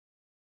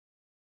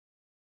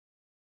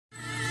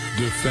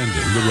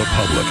defending the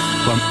Republic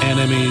from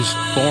enemies,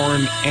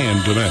 foreign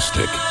and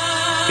domestic.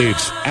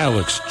 It's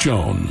Alex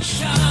Jones.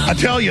 I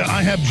tell you,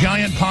 I have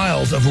giant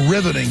piles of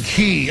riveting,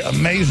 key,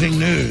 amazing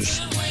news.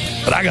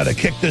 But I got to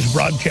kick this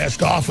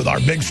broadcast off with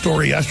our big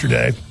story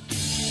yesterday.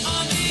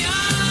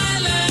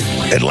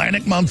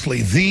 Atlantic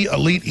Monthly, the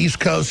elite East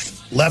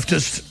Coast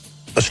leftist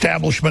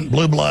establishment,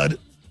 blue blood,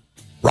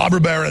 robber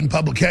baron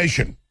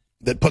publication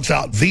that puts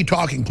out the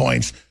talking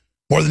points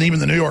more than even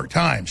the New York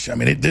Times. I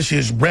mean, this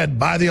is read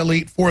by the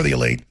elite for the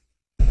elite,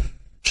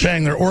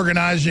 saying they're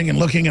organizing and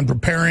looking and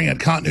preparing at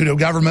continuity of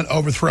government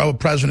overthrow of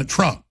President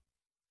Trump.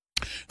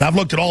 Now, I've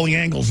looked at all the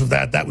angles of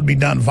that. That would be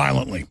done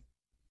violently.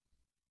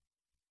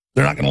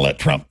 They're not going to let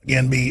Trump,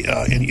 again, be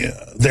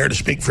there to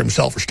speak for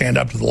himself or stand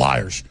up to the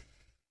liars.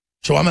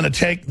 So I'm going to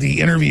take the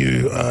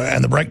interview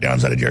and the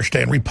breakdowns I did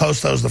yesterday and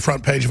repost those to the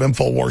front page of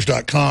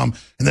INFOWARS.com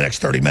in the next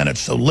 30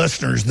 minutes so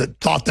listeners that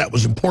thought that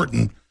was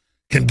important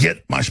can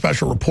get my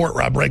special report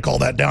where I break all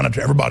that down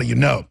to everybody you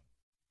know.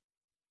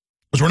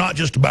 Because we're not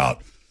just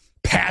about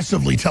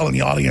passively telling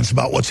the audience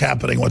about what's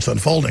happening, what's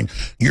unfolding.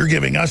 You're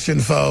giving us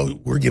info.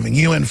 We're giving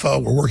you info.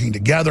 We're working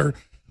together.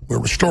 We're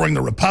restoring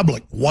the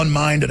Republic one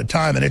mind at a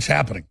time, and it's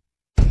happening.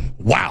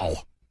 Wow.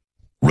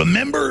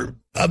 Remember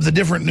of the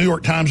different New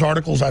York Times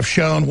articles I've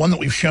shown, one that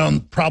we've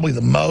shown probably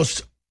the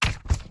most,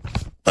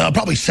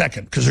 probably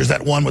second, because there's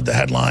that one with the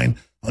headline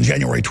on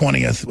January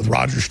 20th with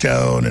Roger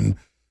Stone and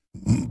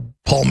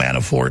Paul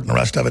Manafort and the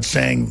rest of it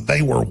saying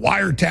they were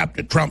wiretapped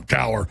at Trump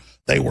Tower.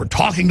 They were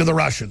talking to the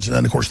Russians, and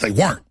then, of course, they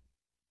weren't.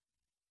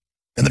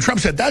 And the Trump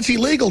said, that's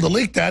illegal to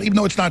leak that, even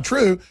though it's not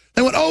true.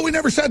 They went, oh, we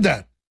never said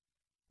that.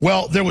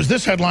 Well, there was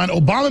this headline,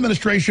 Obama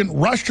administration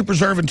rushed to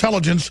preserve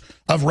intelligence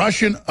of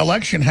Russian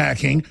election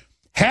hacking,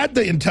 had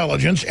the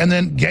intelligence, and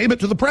then gave it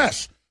to the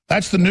press.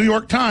 That's the New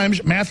York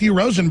Times, Matthew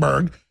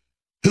Rosenberg,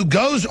 who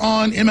goes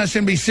on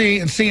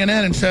MSNBC and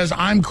CNN and says,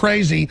 I'm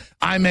crazy,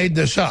 I made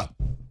this up.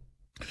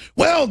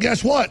 Well,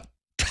 guess what?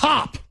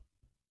 Top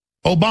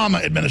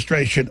Obama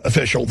administration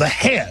official, the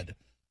head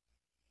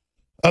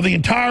of the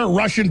entire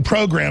Russian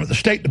program at the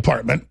State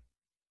Department,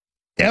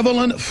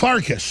 Evelyn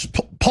Farkas.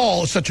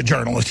 Paul is such a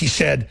journalist. He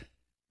said,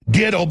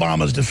 did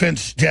Obama's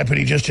defense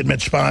deputy just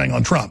admit spying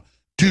on Trump?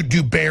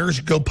 Do bears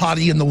go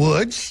potty in the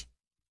woods?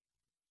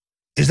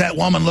 Does that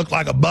woman look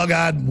like a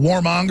bug-eyed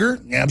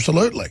warmonger?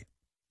 Absolutely.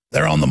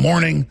 They're on the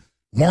morning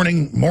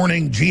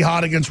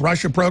jihad against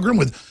Russia program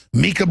with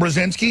Mika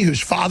Brzezinski,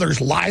 whose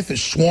father's life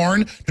is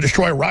sworn to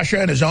destroy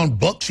Russia in his own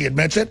books. He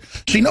admits it.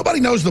 See, nobody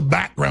knows the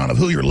background of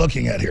who you're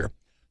looking at here.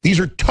 These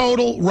are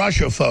total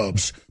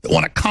Russia-phobes that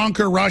want to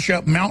conquer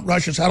Russia, mount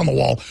Russia's head on the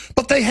wall,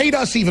 but they hate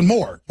us even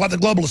more. Why the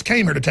globalists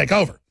came here to take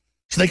over,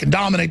 so they can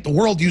dominate the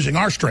world using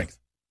our strength.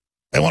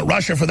 They want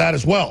Russia for that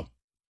as well.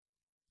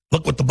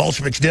 Look what the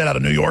Bolsheviks did out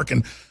of New York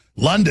and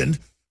London,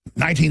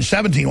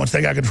 1917, once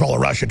they got control of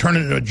Russia, turned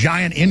it into a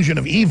giant engine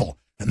of evil.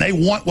 And they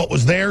want what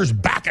was theirs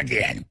back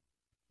again.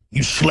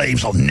 You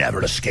slaves will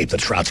never escape the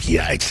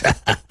Trotskyites.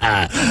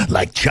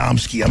 Like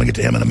Chomsky. I'm going to get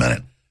to him in a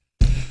minute.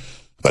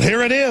 But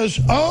here it is.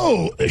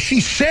 Oh,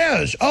 she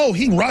says, oh,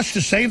 he rushed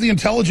to save the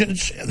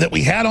intelligence that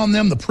we had on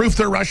them, the proof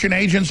they're Russian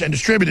agents, and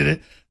distributed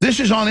it.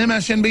 This is on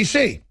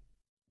MSNBC,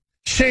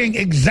 saying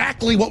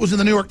exactly what was in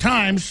the New York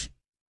Times.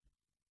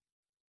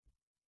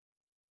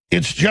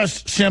 It's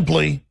just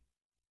simply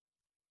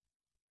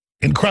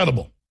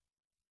incredible.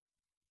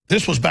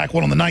 This was back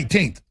on the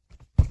 19th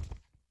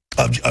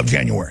of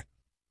January.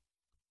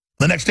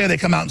 The next day they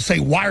come out and say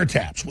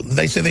wiretaps.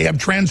 They say they have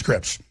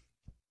transcripts.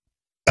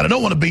 And I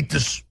don't want to beat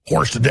this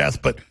horse to death,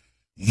 but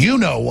you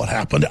know what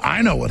happened.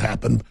 I know what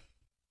happened.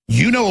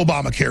 You know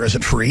Obamacare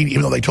isn't free,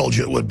 even though they told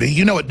you it would be.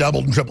 You know it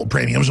doubled and tripled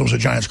premiums. It was a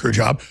giant screw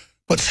job.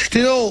 But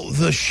still,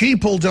 the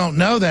sheeple don't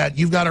know that.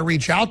 You've got to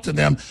reach out to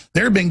them.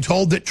 They're being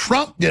told that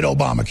Trump did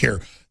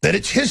Obamacare, that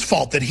it's his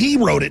fault, that he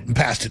wrote it and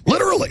passed it.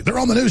 Literally, they're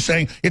on the news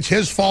saying it's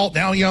his fault.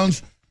 Now he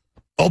owns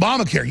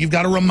Obamacare. You've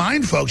got to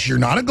remind folks, you're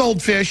not a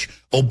goldfish.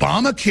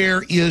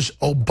 Obamacare is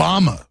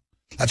Obama.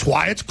 That's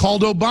why it's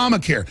called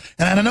Obamacare.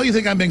 And I know you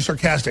think I'm being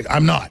sarcastic.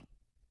 I'm not.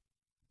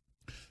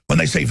 When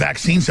they say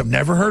vaccines have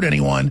never hurt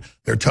anyone,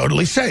 they're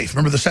totally safe.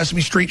 Remember the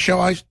Sesame Street show?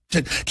 I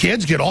said,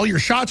 kids, get all your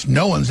shots.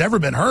 No one's ever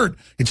been hurt.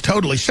 It's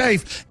totally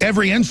safe.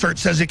 Every insert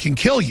says it can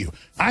kill you.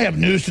 I have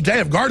news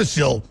today of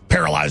Gardasil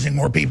paralyzing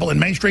more people in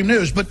mainstream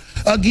news. But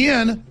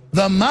again,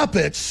 the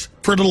Muppets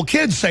for little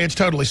kids say it's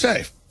totally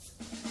safe.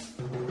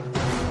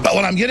 But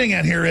what I'm getting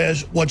at here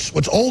is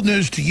what's old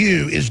news to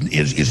you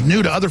is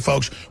new to other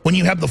folks. When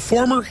you have the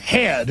former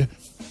head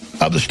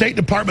of the State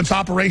Department's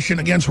operation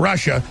against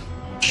Russia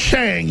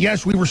saying,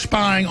 yes, we were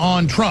spying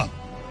on Trump.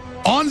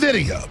 On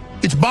video.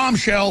 It's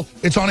bombshell.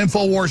 It's on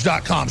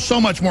INFOWARS.com.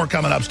 So much more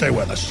coming up. Stay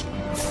with us.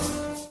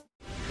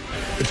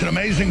 It's an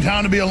amazing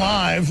time to be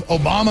alive.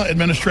 Obama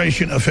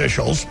administration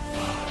officials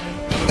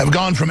have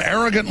gone from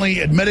arrogantly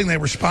admitting they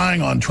were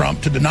spying on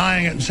Trump to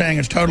denying it and saying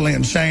it's totally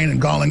insane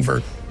and calling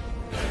for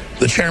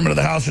the chairman of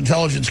the House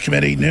Intelligence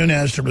Committee,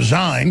 Nunes, to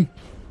resign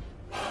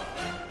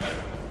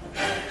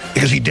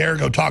because he dared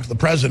go talk to the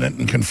president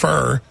and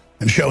confer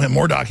and show him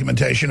more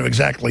documentation of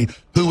exactly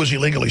who was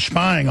illegally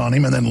spying on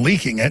him and then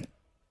leaking it.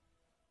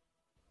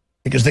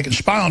 Because they can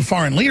spy on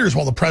foreign leaders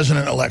while the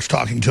president-elect's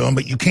talking to them,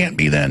 but you can't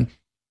be then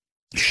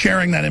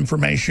sharing that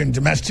information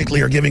domestically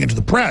or giving it to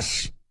the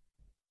press.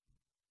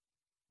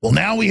 Well,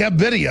 now we have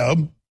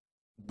video.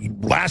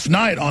 Last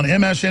night on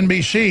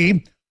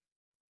MSNBC,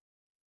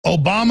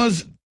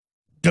 Obama's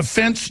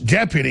defense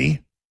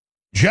deputy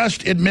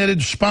just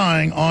admitted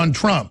spying on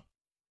Trump.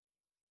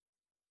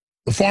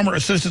 The former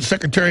Assistant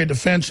Secretary of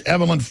Defense,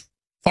 Evelyn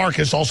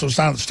Farkas, also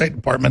signed at the State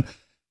Department,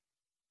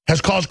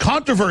 has caused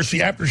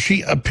controversy after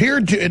she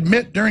appeared to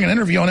admit during an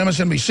interview on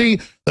MSNBC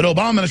that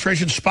Obama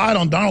administration spied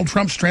on Donald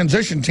Trump's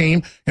transition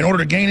team in order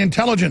to gain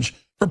intelligence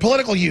for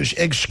political use.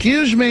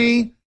 Excuse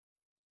me,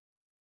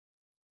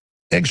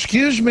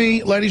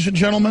 ladies and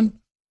gentlemen.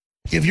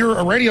 If you're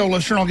a radio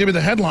listener, I'll give you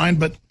the headline,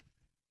 but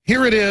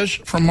here it is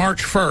from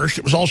March 1st.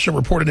 It was also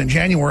reported in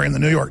January in the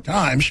New York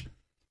Times.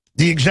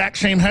 The exact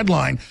same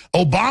headline.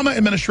 Obama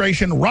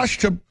administration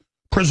rushed to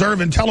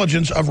preserve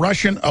intelligence of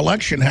Russian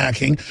election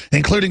hacking,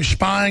 including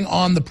spying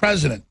on the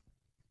president,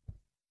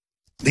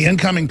 the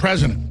incoming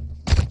president.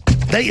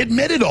 They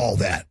admitted all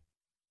that.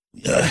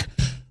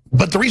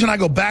 But the reason I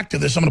go back to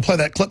this, I'm going to play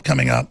that clip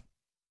coming up,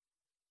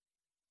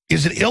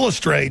 is it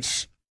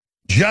illustrates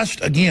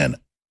just, again,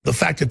 the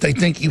fact that they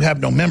think you have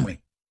no memory.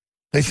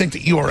 They think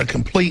that you are a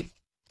complete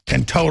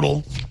and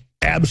total,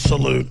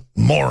 absolute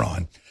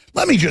moron.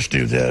 Let me just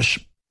do this.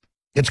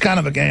 It's kind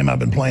of a game I've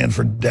been playing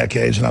for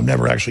decades, and I've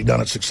never actually done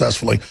it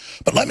successfully.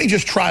 But let me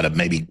just try to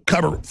maybe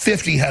cover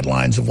 50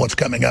 headlines of what's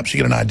coming up so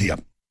you get an idea.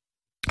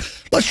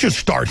 Let's just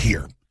start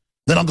here.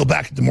 Then I'll go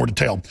back into more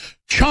detail.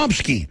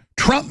 Chomsky,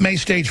 Trump may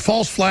stage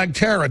false flag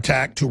terror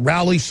attack to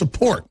rally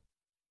support.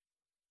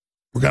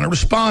 We're going to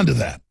respond to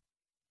that.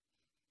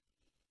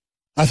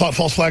 I thought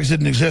false flags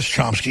didn't exist,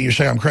 Chomsky. You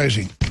say I'm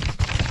crazy.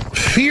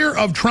 Fear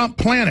of Trump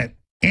planet.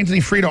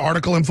 Anthony Frieda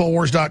article,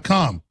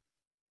 INFOWARS.com.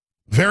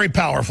 Very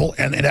powerful,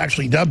 and it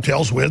actually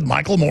dovetails with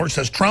Michael Moore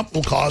says Trump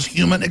will cause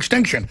human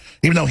extinction,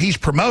 even though he's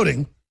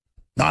promoting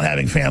not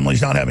having families,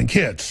 not having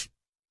kids.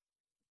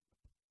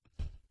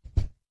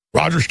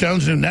 Roger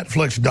Stone's new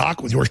Netflix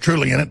doc with yours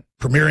truly in it,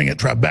 premiering at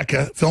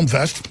Tribeca Film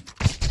Fest.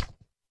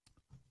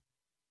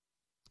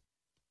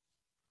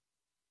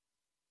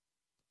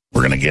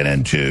 We're going to get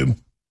into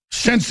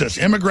census.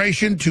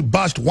 Immigration to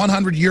bust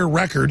 100-year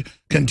record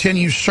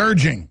continues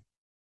surging.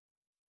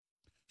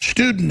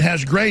 Student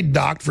has grade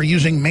docked for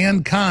using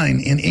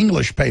mankind in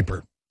English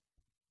paper.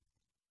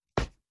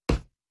 We're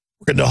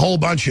getting a whole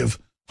bunch of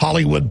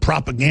Hollywood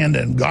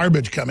propaganda and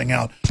garbage coming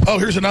out. Oh,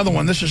 here's another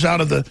one. This is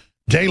out of the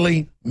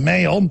Daily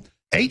Mail.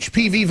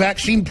 HPV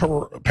vaccine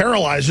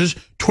paralyzes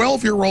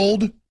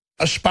 12-year-old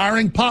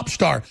aspiring pop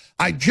star.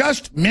 I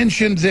just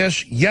mentioned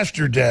this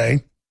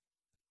yesterday,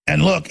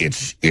 and look,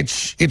 it's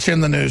in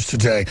the news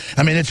today.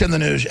 I mean, it's in the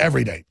news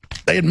every day.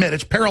 They admit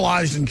it's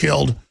paralyzed and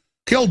killed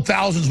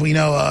thousands we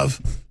know of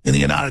in the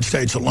United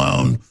States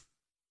alone.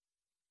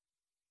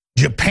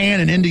 Japan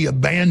and India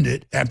banned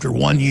it after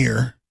 1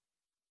 year.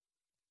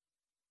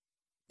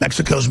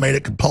 Mexico's made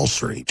it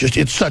compulsory.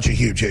 It's such a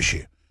huge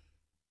issue.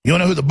 You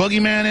want to know who the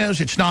boogeyman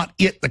is? It's not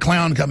It, the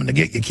clown, coming to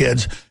get you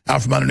kids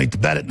out from underneath the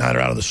bed at night or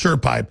out of the sewer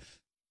pipe.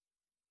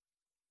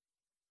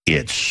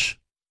 It's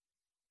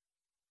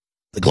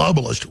the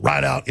globalist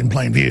right out in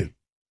plain view.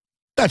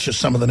 That's just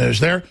some of the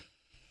news there.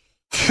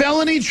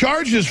 Felony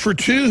charges for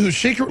two who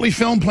secretly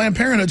filmed Planned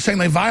Parenthood saying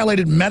they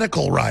violated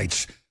medical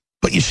rights.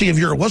 But you see, if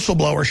you're a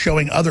whistleblower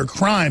showing other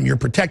crime, you're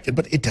protected.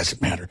 But it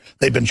doesn't matter.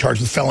 They've been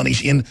charged with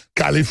felonies in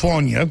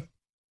California.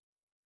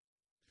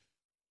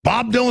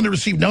 Bob Dylan to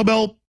receive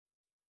Nobel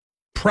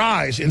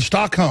Prize in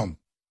Stockholm.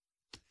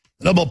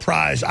 The Nobel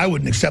Prize, I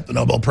wouldn't accept the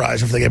Nobel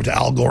Prize if they gave it to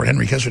Al Gore and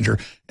Henry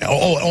Kissinger.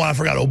 Oh, I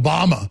forgot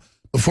Obama,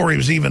 before he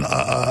was even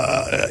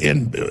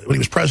when he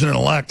was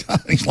president-elect.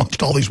 He's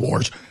launched all these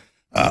wars.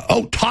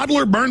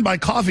 Toddler burned by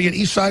coffee at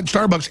East Side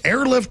Starbucks,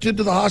 airlifted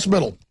to the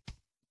hospital.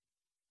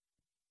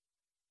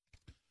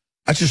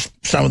 That's just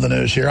some of the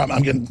news here. I'm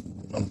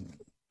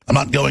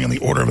not going in the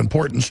order of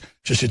importance.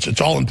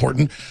 It's all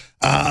important.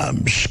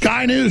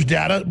 Sky News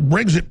data,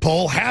 Brexit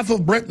poll, half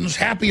of Britons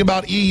happy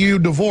about EU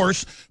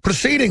divorce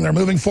proceeding. They're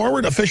moving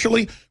forward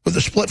officially with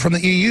the split from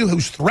the EU,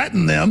 who's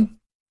threatened them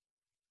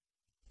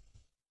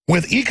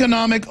with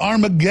economic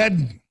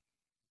Armageddon.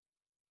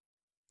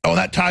 Oh,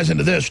 that ties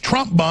into this.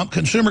 Trump bump,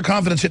 consumer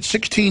confidence hit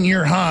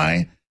 16-year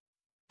high.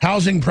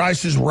 Housing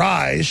prices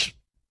rise.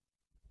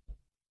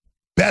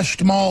 Best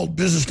small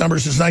business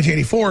numbers since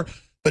 1984.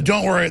 But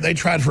don't worry, they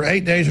tried for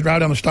 8 days to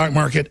drive down the stock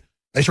market.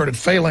 They started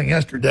failing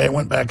yesterday,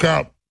 went back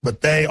up. But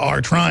they are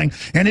trying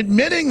and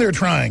admitting they're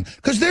trying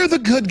because they're the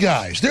good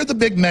guys. They're the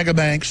big mega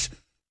banks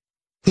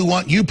who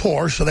want you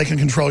poor so they can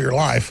control your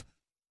life.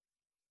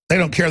 They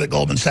don't care that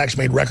Goldman Sachs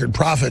made record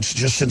profits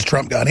just since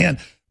Trump got in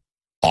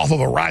off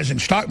of a rising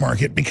stock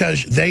market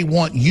because they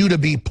want you to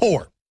be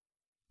poor.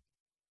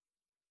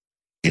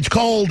 It's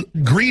called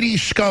greedy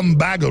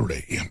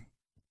scumbaggery.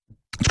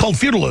 It's called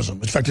feudalism.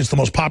 In fact, it's the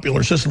most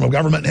popular system of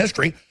government in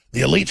history.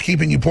 The elite's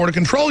keeping you poor to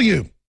control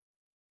you.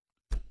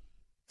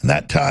 And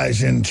that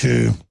ties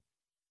into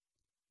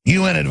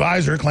UN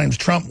advisor claims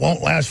Trump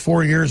won't last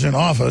 4 years in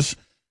office.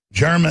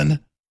 German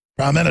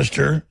Prime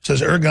Minister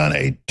says Erdogan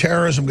a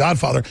terrorism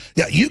godfather.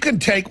 Yeah, you can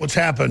take what's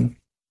happened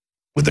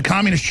with the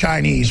communist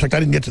Chinese. In fact, I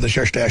didn't get to this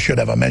yesterday. I should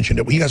have. I mentioned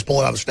it. Well, you guys pull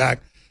it out of the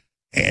stack.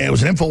 And it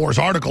was an INFOWARS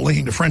article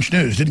linking to French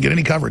news. Didn't get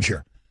any coverage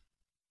here.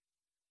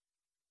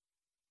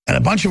 And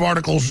a bunch of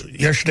articles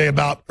yesterday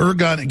about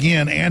Erdogan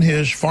again and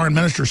his foreign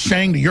minister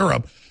saying to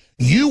Europe,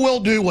 you will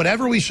do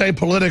whatever we say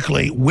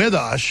politically with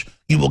us.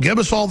 You will give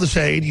us all this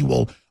aid. You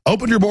will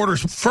open your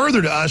borders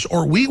further to us,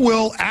 or we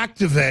will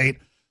activate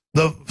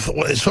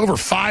it's over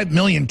 5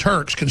 million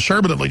Turks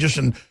conservatively just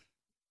in,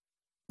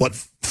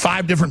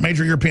 5 different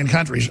major European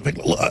countries.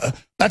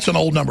 That's an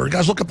old number.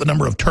 Guys, look up the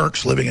number of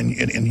Turks living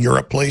in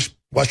Europe, please,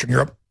 Western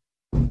Europe.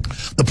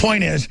 The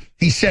point is,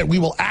 he said, we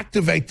will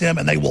activate them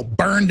and they will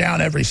burn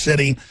down every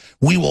city.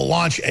 We will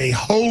launch a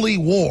holy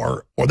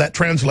war, or that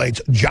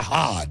translates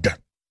jihad.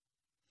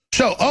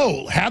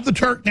 So, have the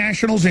Turk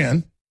nationals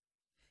in,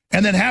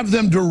 and then have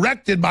them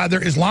directed by their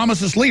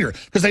Islamicist leader.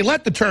 Because they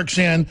let the Turks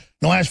in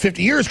the last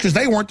 50 years because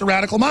they weren't the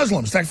radical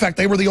Muslims. In fact,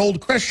 they were the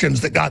old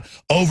Christians that got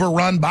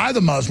overrun by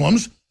the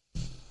Muslims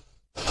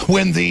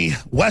when the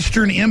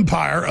Western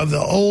Empire of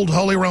the old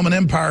Holy Roman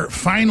Empire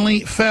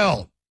finally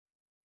fell.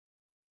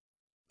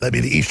 That'd be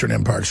the Eastern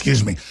Empire,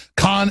 excuse me.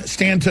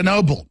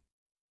 Constantinople,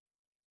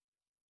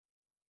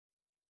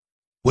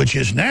 which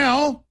is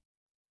now,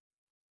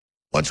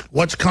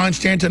 what's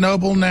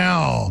Constantinople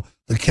now?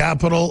 The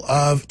capital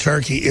of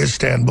Turkey,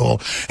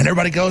 Istanbul. And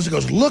everybody goes and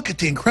goes, look at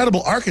the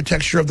incredible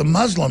architecture of the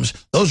Muslims.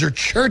 Those are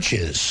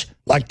churches,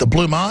 like the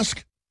Blue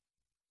Mosque.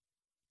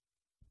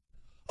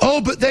 Oh,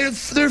 but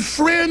they're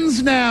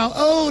friends now.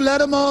 Oh, let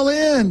them all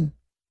in.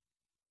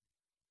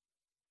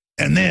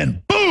 And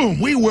then, boom,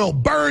 we will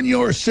burn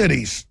your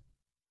cities.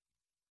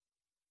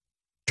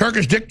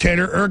 Turkish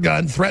dictator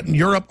Erdogan threatened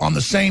Europe on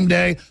the same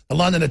day the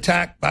London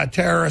attack by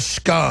terrorist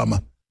scum.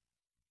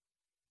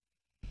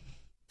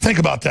 Think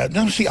about that.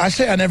 Now, see, I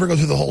say I never go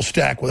through the whole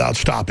stack without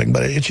stopping,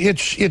 but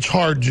it's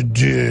hard to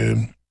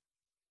do.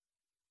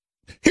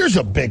 Here's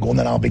a big one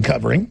that I'll be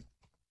covering.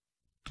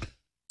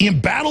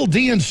 Embattled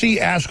DNC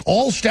asked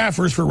all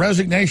staffers for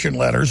resignation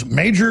letters.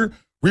 Major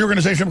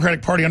reorganization of the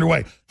Democratic Party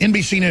underway.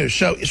 NBC News.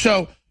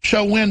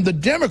 So when the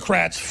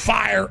Democrats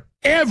fire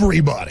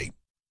everybody,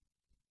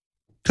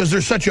 because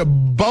there's such a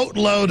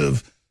boatload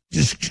of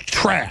just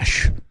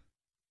trash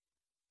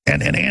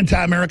and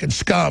anti-American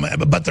scum,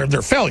 but they're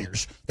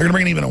failures. They're going to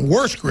bring in even a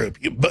worse group.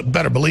 You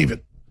better believe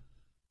it.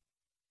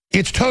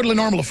 It's totally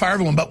normal to fire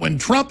everyone, but when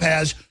Trump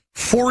has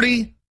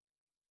 40,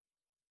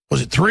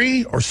 was it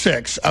 3 or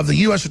 6 of the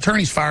U.S.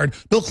 attorneys fired,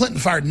 Bill Clinton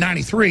fired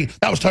 93,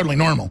 that was totally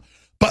normal.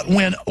 But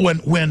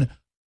when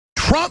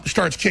Trump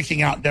starts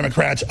kicking out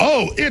Democrats,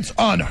 it's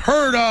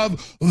unheard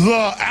of,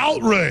 the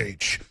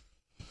outrage.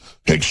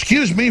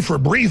 Excuse me for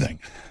breathing.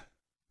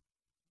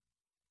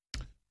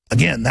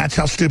 Again, that's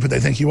how stupid they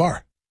think you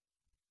are.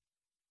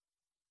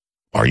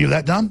 Are you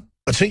that dumb?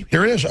 Let's see.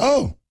 Here it is.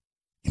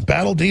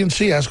 Embattled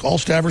DNC asked all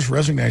staffers for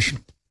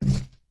resignation.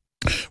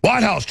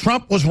 White House,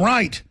 Trump was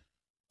right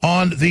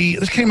on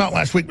this came out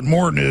last week, but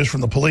more news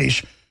from the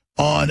police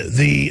on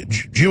the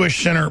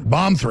Jewish Center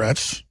bomb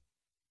threats.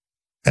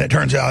 And it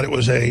turns out it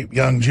was a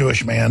young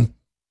Jewish man.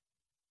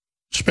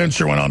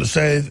 Spencer went on to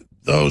say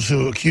those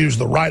who accuse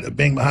the right of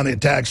being behind the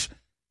attacks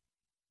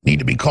need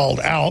to be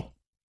called out.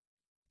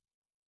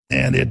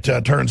 And it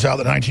turns out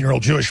that a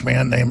 19-year-old Jewish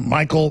man named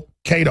Michael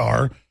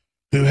Kadar,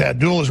 who had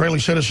dual Israeli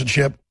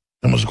citizenship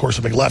and was, of course,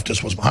 a big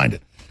leftist, was behind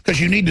it.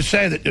 Because you need to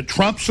say that the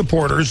Trump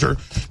supporters are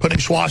putting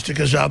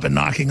swastikas up and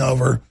knocking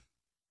over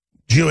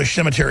Jewish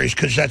cemeteries,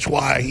 because that's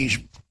why he's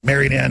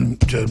married in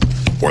to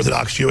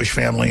Orthodox Jewish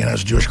family and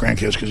has Jewish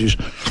grandkids, because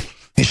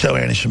he's so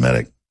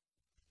anti-Semitic.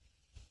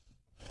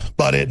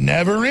 But it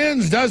never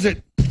ends, does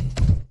it?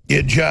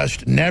 It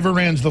just never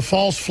ends. The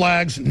false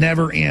flags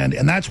never end.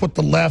 And that's what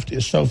the left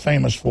is so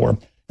famous for.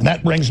 And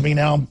that brings me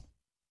now,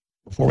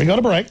 before we go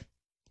to break,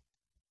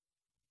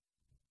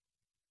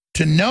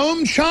 to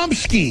Noam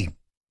Chomsky.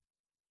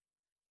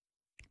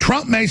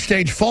 Trump may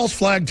stage false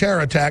flag terror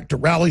attack to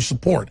rally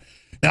support.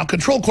 Now,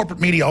 controlled corporate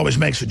media always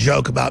makes a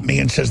joke about me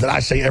and says that I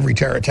say every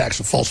terror attack's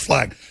a false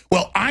flag.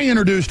 Well, I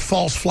introduced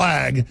false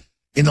flag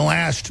in the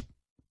last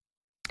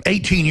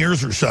 18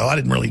 years or so. I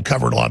didn't really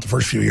cover it a lot the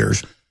first few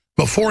years,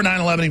 before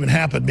 9/11 even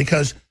happened,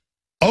 because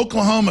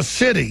Oklahoma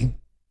City,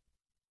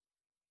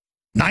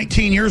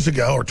 19 years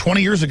ago, or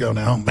 20 years ago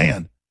now,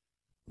 man,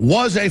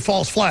 was a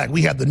false flag.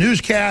 We had the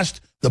newscast,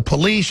 the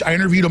police, I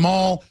interviewed them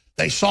all.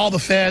 They saw the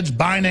feds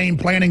by name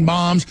planning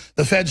bombs.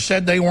 The feds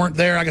said they weren't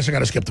there. I guess I got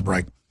to skip the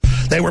break.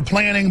 They were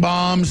planning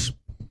bombs.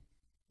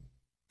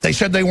 They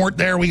said they weren't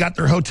there. We got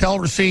their hotel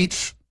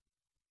receipts.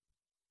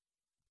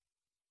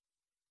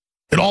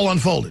 It all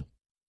unfolded.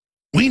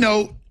 We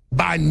know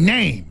by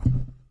name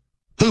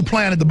who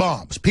planted the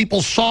bombs.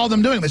 People saw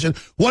them doing it. They said,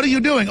 what are you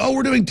doing? Oh,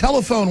 we're doing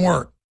telephone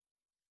work.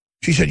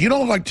 She said, you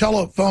don't look like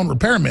telephone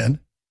repairmen.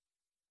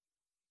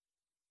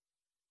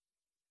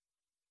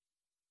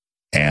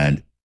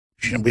 And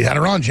we had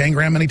her on, Jane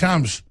Graham, many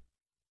times.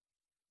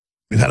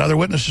 We've had other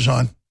witnesses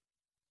on.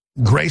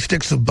 Gray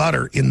sticks of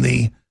butter in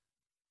the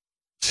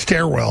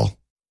stairwell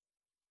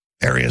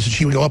areas, and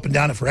she would go up and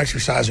down it for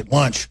exercise at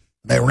lunch.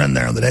 They were in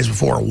there on the days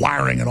before,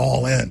 wiring it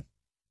all in.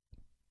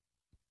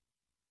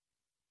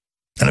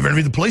 And I've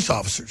interviewed the police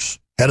officers,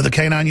 head of the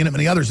K-9 unit,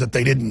 many others that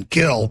they didn't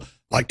kill,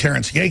 like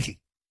Terrence Yakey,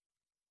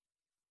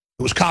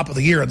 who was cop of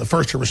the year and the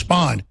first to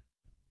respond.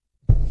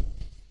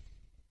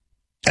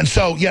 And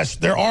so, yes,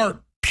 there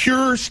are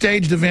pure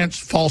staged events,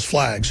 false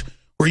flags,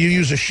 where you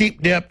use a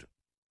sheep-dipped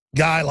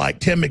guy like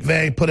Tim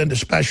McVeigh put into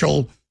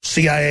special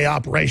CIA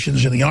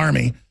operations in the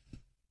Army,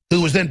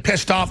 who was then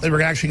pissed off they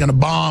were actually going to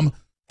bomb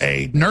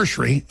a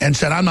nursery and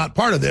said, I'm not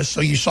part of this,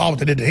 so you saw what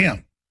they did to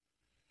him.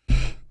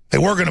 They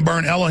were going to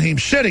burn Elohim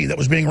City that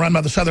was being run by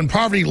the Southern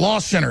Poverty Law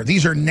Center.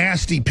 These are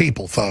nasty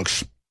people,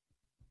 folks.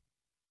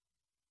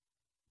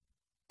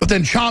 But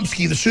then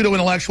Chomsky, the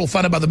pseudo-intellectual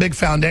funded by the big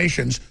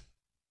foundations,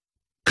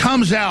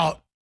 comes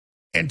out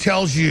and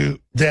tells you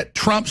that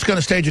Trump's going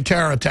to stage a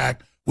terror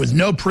attack with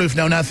no proof,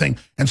 no nothing.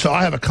 And so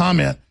I have a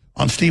comment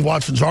on Steve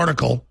Watson's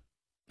article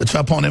that's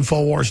up on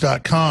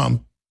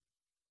INFOWARS.com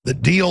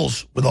that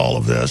deals with all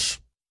of this.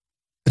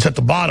 It's at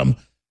the bottom.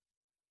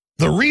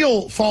 The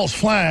real false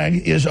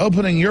flag is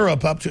opening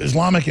Europe up to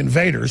Islamic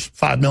invaders,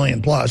 5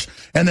 million plus,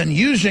 and then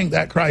using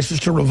that crisis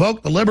to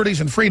revoke the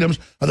liberties and freedoms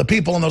of the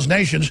people in those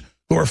nations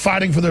who are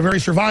fighting for their very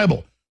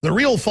survival. The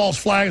real false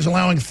flag is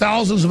allowing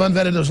thousands of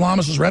unvetted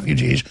Islamists as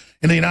refugees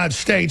in the United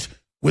States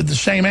with the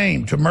same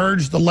aim, to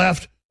merge the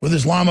left with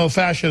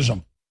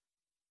Islamofascism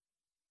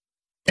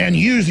and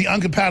use the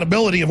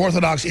incompatibility of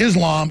Orthodox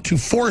Islam to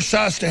force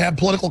us to have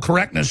political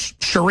correctness,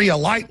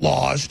 Sharia-light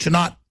laws to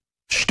not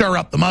stir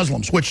up the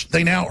Muslims, which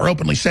they now are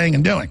openly saying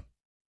and doing.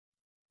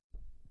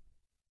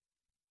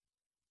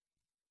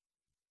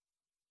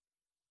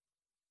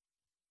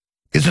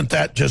 Isn't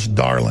that just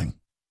darling?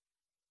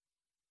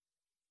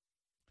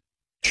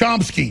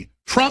 Chomsky,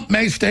 Trump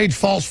may stage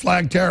false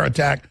flag terror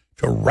attack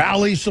to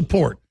rally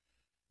support.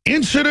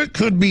 Incident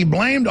could be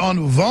blamed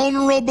on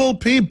vulnerable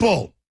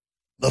people.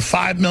 The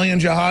 5 million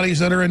jihadis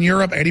that are in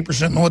Europe,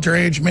 80%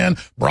 military-aged men,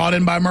 brought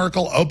in by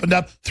Merkel, opened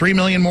up 3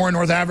 million more in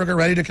North Africa,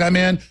 ready to come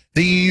in.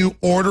 The EU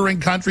ordering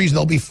countries,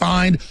 they'll be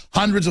fined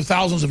hundreds of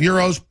thousands of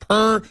euros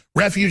per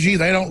refugee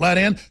they don't let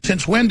in.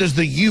 Since when does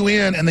the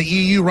UN and the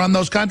EU run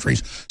those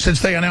countries?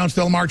 Since they announced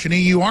they'll march an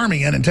EU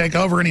army in and take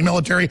over any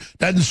military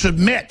doesn't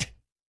submit.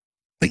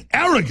 The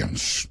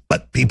arrogance,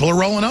 but people are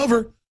rolling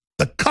over.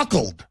 The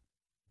cuckold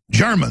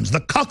Germans, the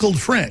cuckold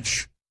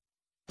French,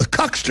 the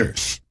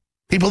cucksters,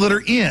 people that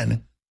are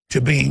in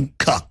to being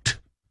cucked.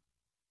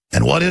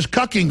 And what is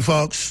cucking,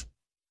 folks?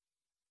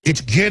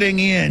 It's getting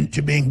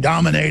into being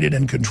dominated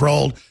and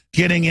controlled,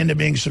 getting into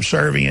being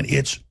subservient.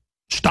 It's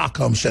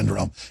Stockholm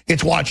Syndrome.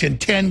 It's watching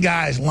 10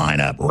 guys line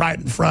up right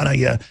in front of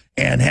you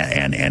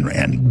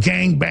and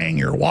gang bang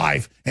your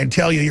wife and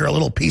tell you you're a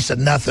little piece of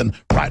nothing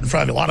right in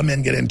front of you. A lot of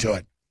men get into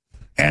it.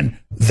 And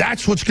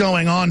that's what's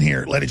going on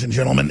here, ladies and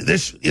gentlemen.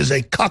 This is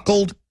a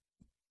cuckold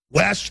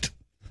West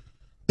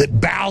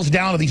that bows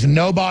down to these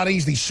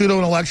nobodies, these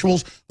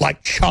pseudo-intellectuals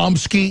like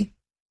Chomsky,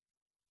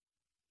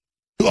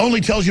 who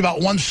only tells you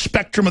about one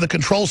spectrum of the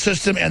control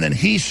system, and then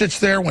he sits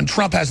there when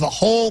Trump has the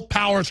whole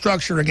power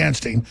structure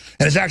against him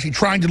and is actually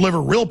trying to deliver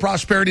real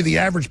prosperity to the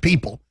average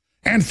people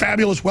and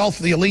fabulous wealth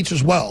for the elites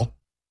as well.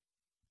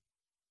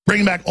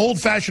 Bringing back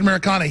old-fashioned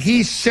Americana,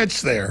 he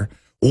sits there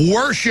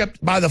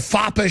worshipped by the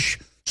foppish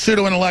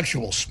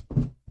pseudo-intellectuals.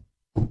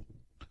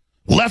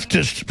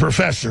 Leftist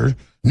professor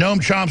Noam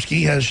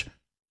Chomsky has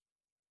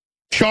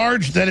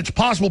charged that it's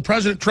possible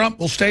President Trump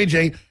will stage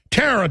a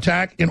terror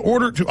attack in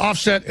order to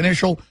offset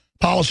initial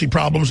policy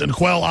problems and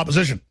quell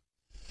opposition.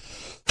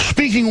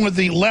 Speaking with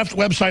the left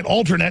website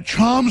Alternet,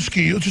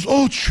 Chomsky,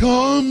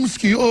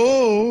 Chomsky,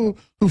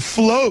 who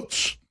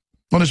floats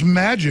on his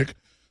magic,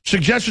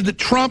 suggested that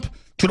Trump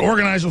could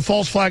organize a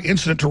false flag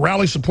incident to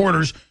rally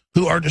supporters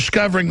who are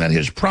discovering that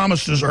his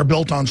promises are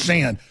built on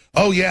sand.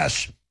 Oh,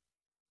 yes,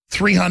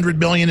 300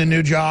 billion in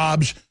new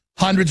jobs,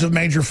 hundreds of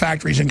major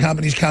factories and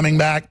companies coming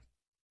back,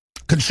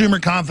 consumer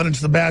confidence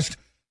the best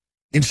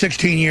in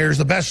 16 years,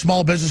 the best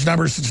small business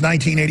numbers since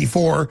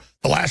 1984,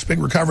 the last big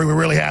recovery we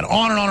really had,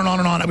 on and on and on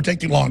and on. It would take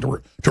too long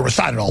to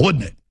recite it all,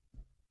 wouldn't it?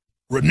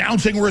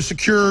 Renouncing we're a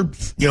secure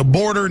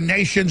border,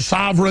 nation,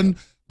 sovereign,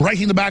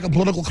 breaking the back of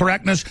political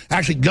correctness,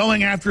 actually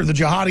going after the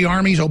jihadi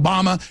armies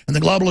Obama and the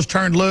globalists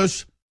turned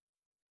loose,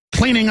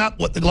 cleaning up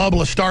what the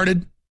globalists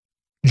started,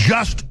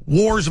 just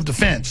wars of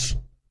defense,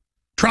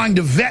 trying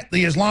to vet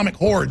the Islamic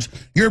hordes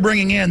you're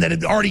bringing in that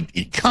had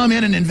already come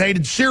in and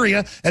invaded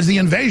Syria as the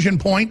invasion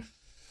point,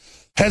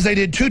 as they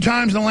did 2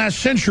 times in the last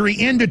century,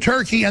 into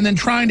Turkey and then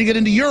trying to get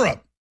into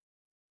Europe.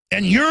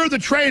 And you're the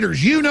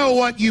traitors. You know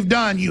what you've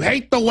done. You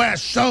hate the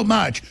West so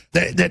much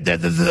that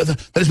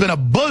there's been a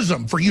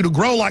bosom for you to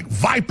grow like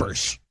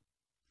vipers.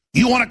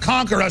 You want to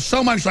conquer us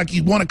so much like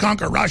you want to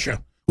conquer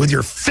Russia with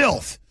your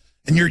filth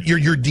and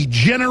your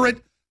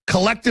degenerate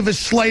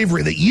collectivist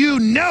slavery that you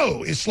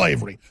know is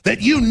slavery,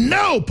 that you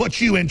know puts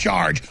you in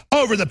charge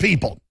over the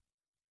people.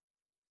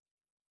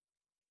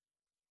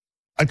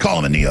 I'd call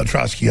him a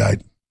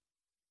neo-Trotskyite.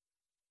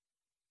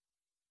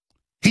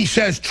 He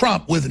says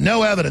Trump with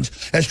no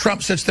evidence, as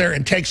Trump sits there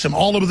and takes him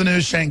all over the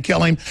news saying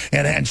kill him,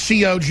 and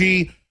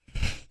COG,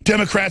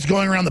 Democrats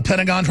going around the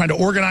Pentagon trying to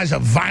organize a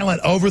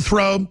violent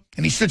overthrow,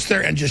 and he sits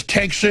there and just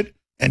takes it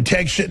and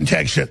takes it and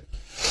takes it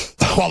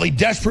while he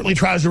desperately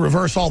tries to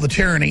reverse all the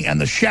tyranny,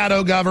 and the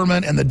shadow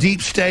government and the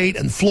deep state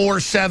and Floor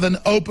 7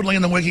 openly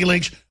in the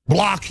WikiLeaks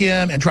block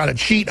him and try to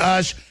cheat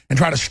us and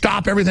try to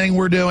stop everything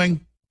we're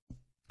doing.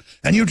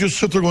 And you just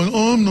sit there going,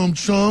 oh, Noam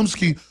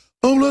Chomsky,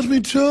 oh, let me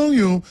tell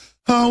you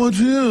how it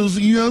is.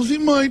 Yes, he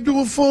might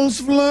do a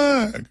false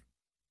flag.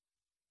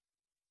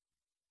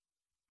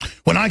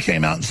 When I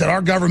came out and said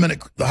our government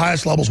at the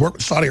highest levels worked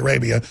with Saudi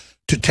Arabia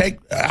to take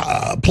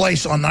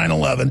place on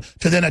 9/11,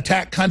 to then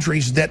attack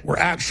countries that were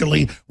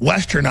actually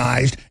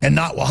westernized and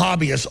not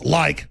Wahhabis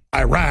like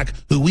Iraq,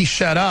 who we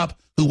set up,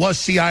 who was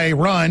CIA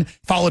run,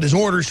 followed his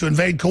orders to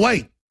invade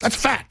Kuwait. That's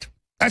fact.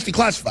 That's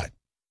declassified.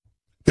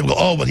 People go,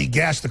 oh, but he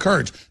gassed the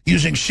Kurds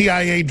using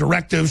CIA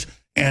directives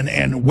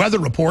and weather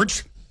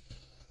reports.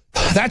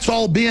 That's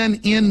all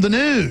been in the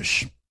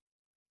news.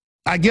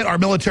 I get our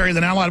military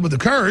then allied with the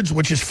Kurds,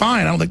 which is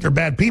fine. I don't think they're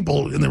bad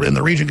people in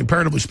the region,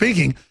 comparatively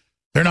speaking.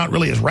 They're not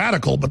really as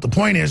radical, but the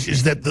point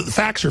is that the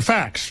facts are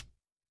facts.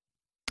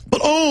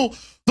 But, oh,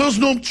 there's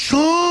no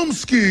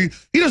Chomsky.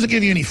 He doesn't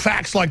give you any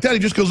facts like that. He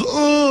just goes,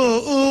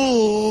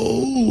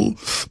 oh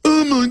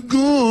my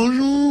gosh.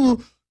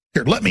 Oh.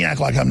 Here, let me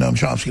act like I'm Noam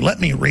Chomsky. Let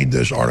me read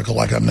this article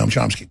like I'm Noam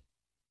Chomsky.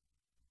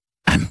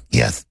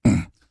 Yes.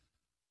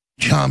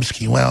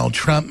 Chomsky, well,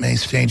 Trump may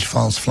stage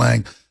false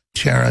flag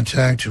terror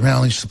attack to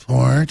rally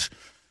support.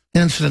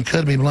 Incident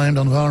could be blamed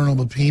on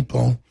vulnerable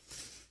people.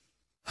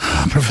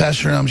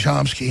 Professor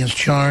Chomsky has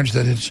charged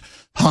that it's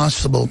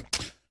possible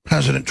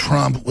President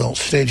Trump will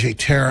stage a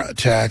terror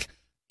attack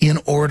in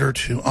order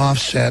to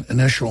offset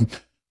initial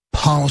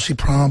policy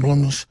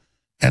problems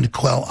and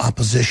quell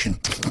opposition.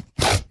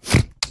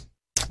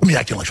 Let me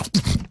act intellectual.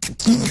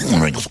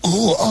 He goes,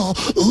 wow,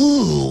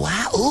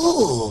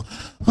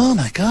 oh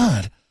my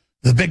God.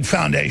 The big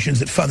foundations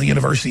that fund the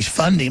universities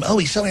fund him. Oh,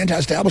 he's so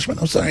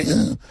anti-establishment. I'm sorry.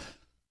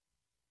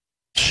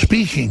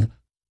 Speaking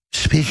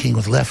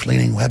with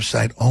left-leaning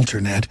website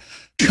Alternet,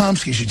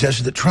 Chomsky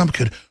suggested that Trump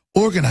could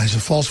organize a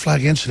false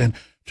flag incident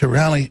to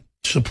rally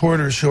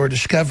supporters who are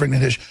discovering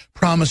that his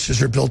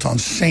promises are built on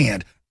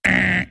sand.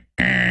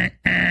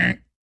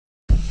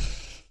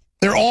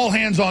 They're all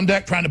hands on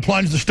deck trying to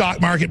plunge the stock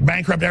market,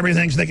 bankrupt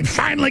everything so they can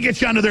finally get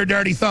you under their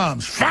dirty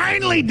thumbs.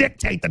 Finally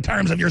dictate the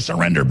terms of your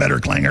surrender, bitter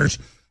clingers.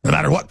 No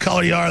matter what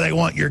color you are, they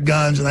want your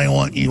guns, and they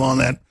want you on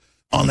that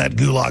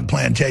gulag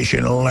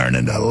plantation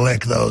learning to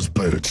lick those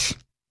boots.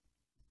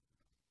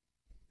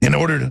 In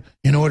order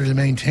to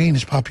maintain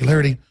his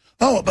popularity.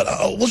 Oh, but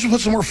let's put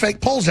some more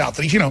fake polls out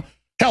there. You know,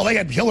 hell, they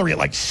had Hillary at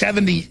like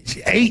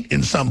 78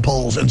 in some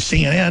polls and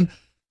CNN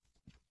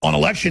on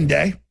election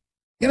day.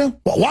 You know,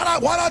 why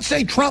not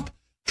say Trump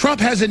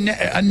has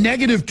a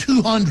negative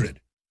 200?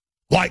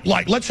 Like,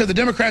 let's say the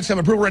Democrats have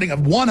an approval rating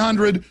of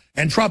 100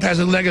 and Trump has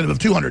a negative of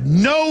 200.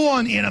 No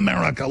one in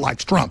America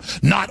likes Trump.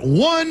 Not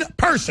one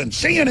person.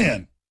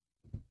 CNN.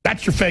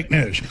 That's your fake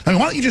news. I mean,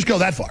 why don't you just go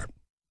that far?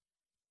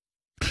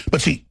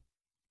 But see,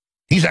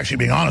 he's actually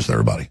being honest with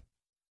everybody.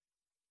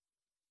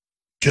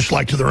 Just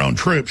like to their own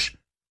troops.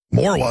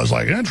 Moore was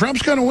like,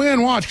 Trump's going to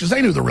win, watch, because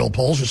they knew the real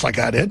polls just like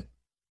I did.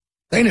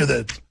 They knew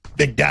the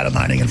big data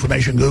mining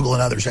information Google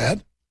and others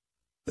had.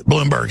 That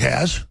Bloomberg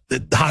has,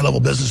 that high-level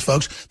business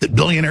folks, that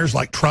billionaires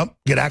like Trump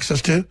get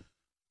access to.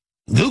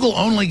 Google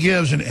only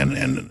gives, and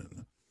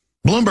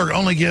Bloomberg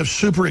only gives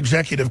super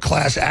executive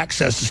class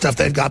access to stuff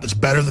they've got that's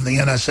better than the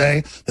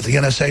NSA, that the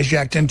NSA's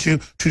jacked into,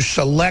 to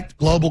select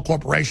global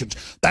corporations.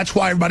 That's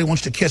why everybody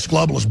wants to kiss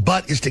globalists'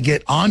 butt, is to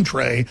get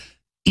entree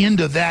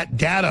into that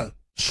data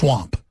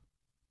swamp.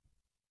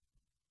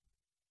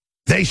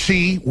 They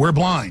see, we're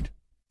blind.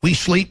 We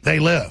sleep, they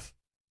live.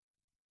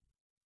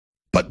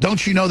 But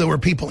don't you know there were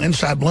people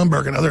inside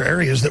Bloomberg and other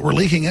areas that were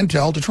leaking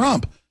intel to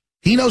Trump?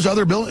 He knows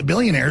other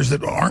billionaires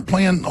that aren't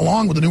playing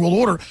along with the New World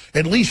Order,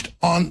 at least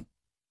on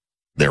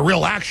their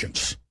real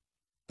actions,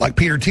 like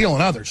Peter Thiel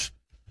and others.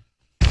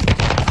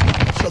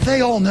 So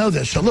they all know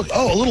this. So look,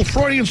 a little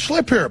Freudian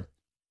slip here.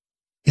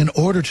 In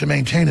order to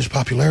maintain his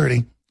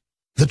popularity,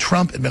 the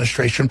Trump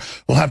administration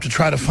will have to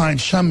try to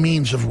find some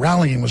means of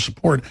rallying with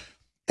support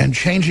and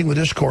changing the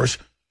discourse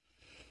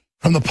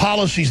from the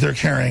policies they're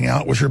carrying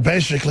out, which are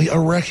basically a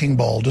wrecking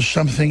ball, to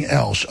something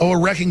else. A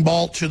wrecking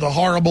ball to the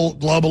horrible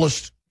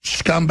globalist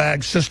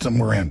scumbag system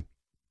we're in.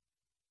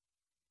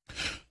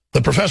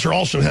 The professor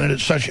also hinted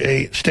at such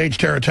a staged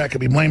terror attack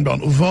could be blamed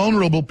on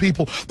vulnerable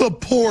people, the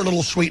poor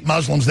little sweet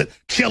Muslims that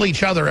kill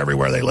each other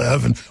everywhere they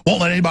live and won't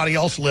let anybody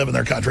else live in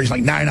their countries,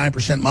 like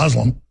 99%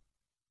 Muslim.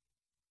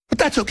 But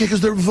that's okay,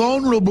 because they're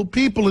vulnerable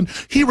people, and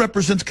he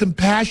represents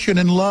compassion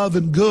and love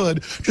and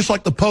good, just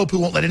like the Pope, who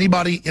won't let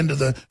anybody into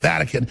the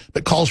Vatican,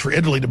 but calls for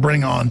Italy to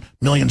bring on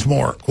millions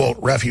more, quote,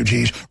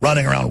 refugees,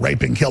 running around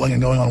raping, killing,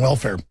 and going on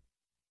welfare.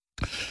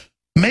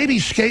 Maybe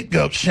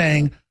scapegoat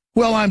saying,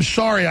 well, I'm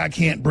sorry I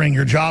can't bring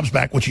your jobs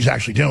back, which he's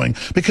actually doing,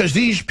 because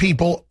these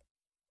people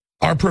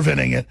are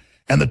preventing it,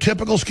 And the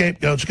typical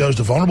scapegoats goes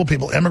to vulnerable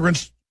people,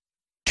 immigrants,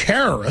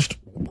 terrorists.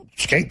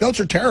 Scapegoats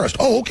are terrorists.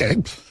 Oh, okay.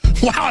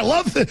 Wow, I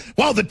love that.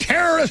 Wow, the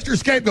terrorists are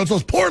scapegoats,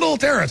 those poor little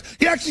terrorists.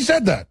 He actually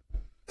said that.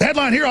 The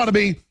headline here ought to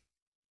be,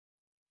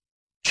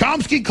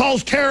 Chomsky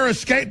calls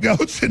terrorists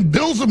scapegoats and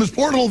bills them as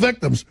poor little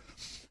victims.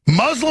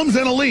 Muslims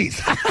and elites.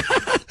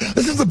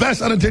 This is the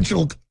best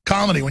unintentional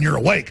comedy when you're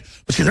awake.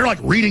 But see, they're like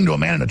reading to a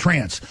man in a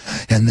trance.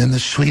 And then the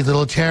sweet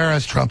little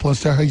terrorist, Trump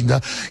wants to,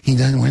 he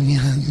doesn't when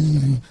you,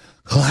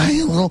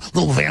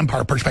 little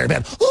vampire perched by your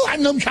bed. Oh,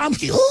 I'm Noam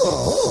Chomsky.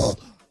 Oh.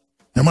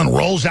 Everyone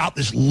rolls out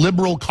this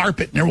liberal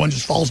carpet and everyone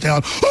just falls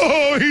down.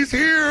 Oh, he's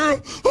here.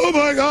 Oh,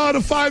 my God, a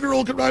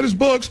 5-year-old can write his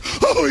books.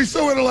 Oh, he's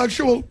so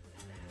intellectual.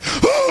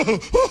 Oh,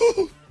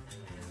 oh.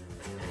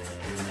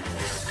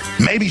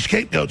 Maybe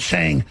scapegoat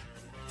saying,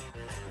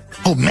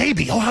 oh,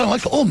 maybe. Oh, how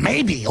intellectual. Oh,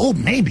 maybe. Oh,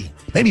 maybe.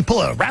 Maybe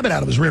pull a rabbit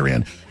out of his rear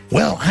end.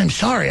 Well, I'm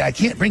sorry, I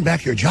can't bring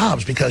back your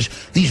jobs because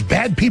these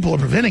bad people are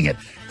preventing it.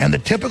 And the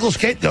typical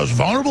scapegoats,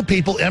 vulnerable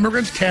people,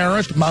 immigrants,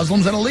 terrorists,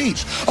 Muslims, and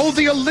elites. Oh,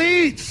 the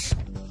elites.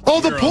 Oh,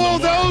 the poor,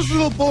 those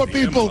are the poor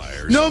people.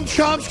 Noam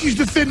Chomsky's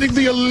defending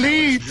the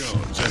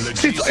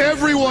elites. It's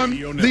everyone,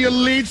 the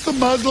elites, the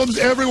Muslims,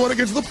 everyone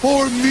against the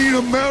poor, mean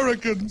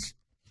Americans.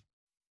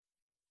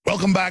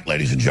 Welcome back,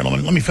 ladies and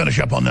gentlemen. Let me finish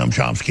up on Noam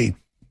Chomsky.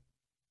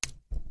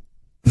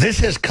 This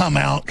has come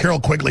out. Carol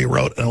Quigley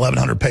wrote an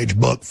 1,100-page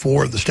book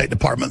for the State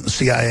Department and the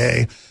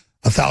CIA.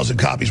 1,000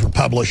 copies were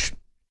published.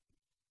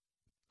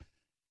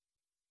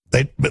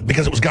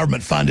 Because it was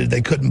government funded,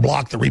 they couldn't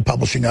block the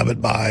republishing of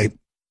it by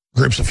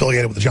groups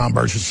affiliated with the John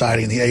Birch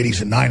Society in the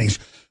 80s and 90s.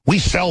 We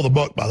sell the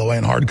book, by the way,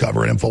 in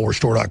hardcover at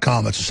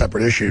InfoWarsStore.com. That's a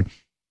separate issue.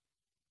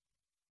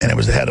 And it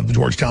was the head of the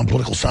Georgetown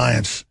Political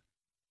Science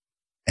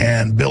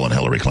and Bill and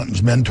Hillary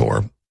Clinton's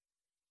mentor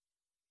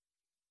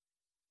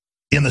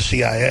in the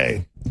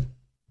CIA.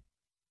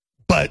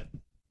 But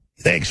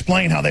they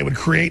explain how they would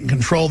create and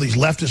control these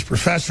leftist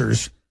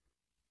professors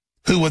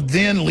who would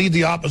then lead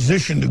the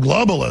opposition to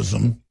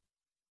globalism.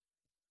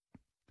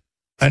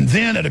 And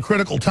then at a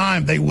critical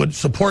time, they would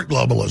support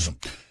globalism.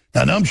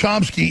 Now, Noam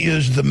Chomsky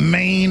is the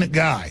main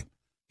guy.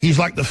 He's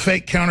like the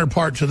fake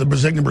counterpart to the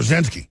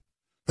Brzezinski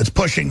that's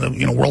pushing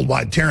the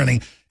worldwide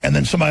tyranny. And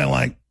then somebody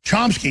like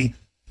Chomsky,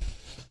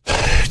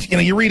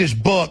 you read his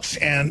books,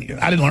 and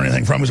I didn't learn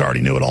anything from him because I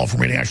already knew it all from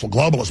reading actual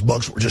globalist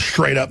books that were just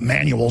straight up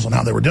manuals on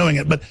how they were doing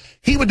it. But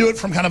he would do it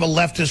from kind of a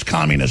leftist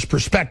communist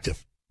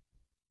perspective.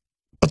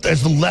 But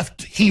as the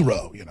left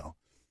hero,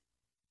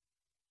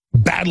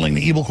 battling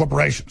the evil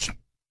corporations.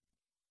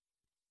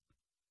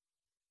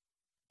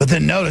 But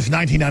then notice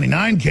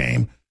 1999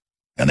 came,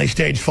 and they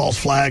staged false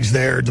flags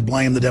there to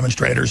blame the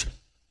demonstrators,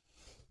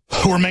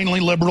 who were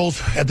mainly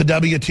liberals at the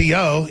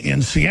WTO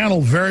in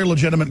Seattle, very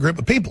legitimate group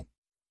of people.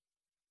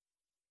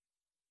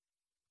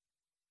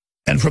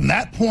 And from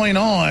that point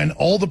on,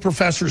 all the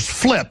professors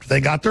flipped.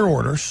 They got their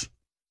orders,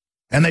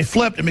 and they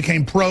flipped and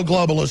became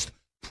pro-globalist,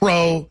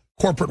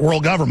 pro-corporate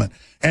world government.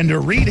 And to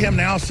read him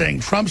now saying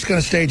Trump's going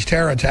to stage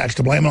terror attacks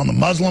to blame it on the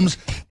Muslims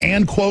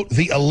and, quote,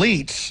 the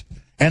elites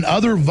and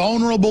other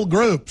vulnerable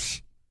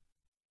groups.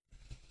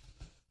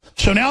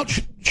 So now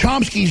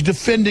Chomsky's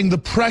defending the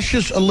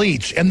precious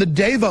elites and the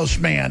Davos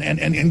man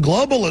and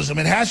globalism.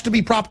 It has to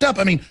be propped up.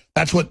 I mean,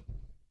 that's what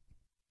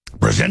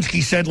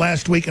Brzezinski said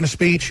last week in a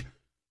speech.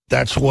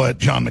 That's what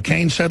John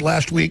McCain said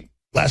last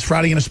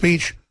Friday in a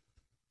speech.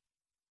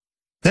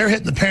 They're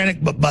hitting the panic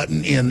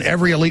button in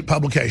every elite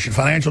publication.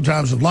 Financial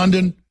Times of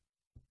London,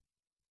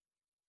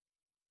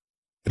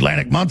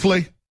 Atlantic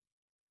Monthly,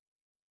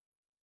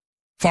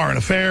 Foreign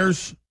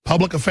Affairs,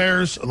 Public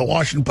Affairs, the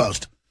Washington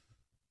Post.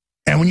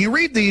 And when you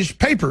read these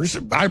papers,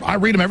 I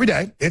read them every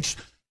day. It's,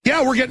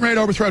 yeah, we're getting ready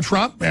to overthrow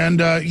Trump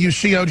and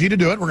use COG to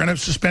do it. We're going to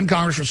suspend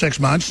Congress for 6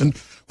 months and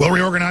we'll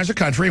reorganize the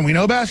country and we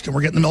know best and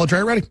we're getting the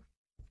military ready.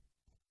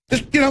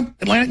 Just,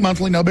 Atlantic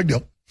Monthly, no big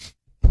deal.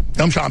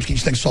 Noam Chomsky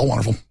thinks it's all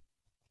wonderful.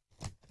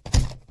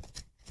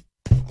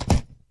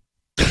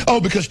 Oh,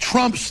 because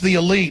Trump's the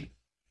elite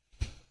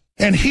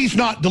and he's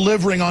not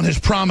delivering on his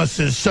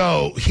promises,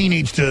 so he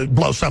needs to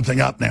blow something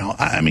up now.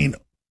 I mean,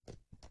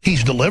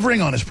 he's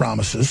delivering on his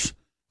promises.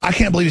 I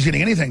can't believe he's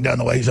getting anything done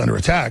the way he's under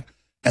attack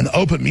and the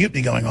open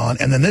mutiny going on.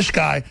 And then this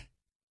guy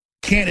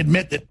can't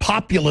admit that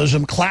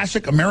populism,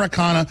 classic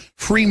Americana,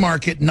 free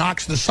market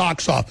knocks the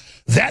socks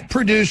off. That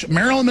produced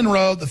Marilyn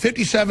Monroe, the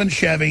 57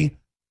 Chevy,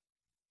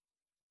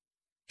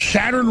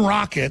 Saturn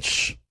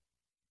rockets,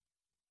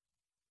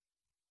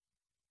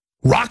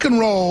 rock and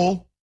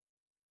roll,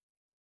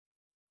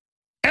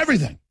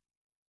 everything.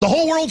 The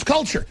whole world's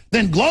culture.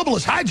 Then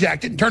globalists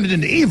hijacked it and turned it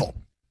into evil.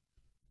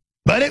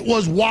 But it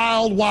was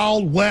wild,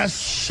 wild west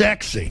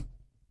sexy.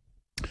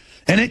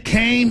 And it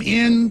came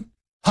in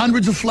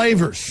hundreds of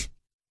flavors.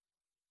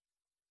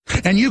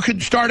 And you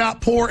could start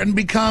out poor and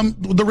become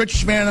the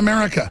richest man in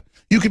America.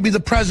 You could be the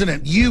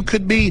president. You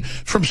could be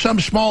from some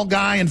small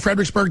guy in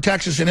Fredericksburg,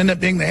 Texas, and end up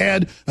being the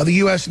head of the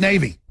U.S.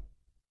 Navy.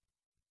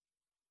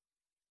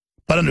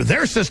 But under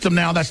their system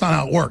now, that's not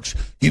how it works.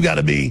 You got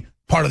to be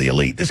part of the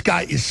elite. This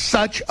guy is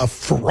such a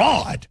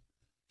fraud.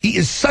 He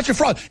is such a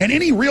fraud. And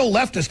any real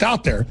leftist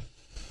out there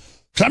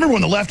Because I remember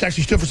when the left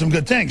actually stood for some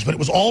good things, but it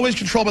was always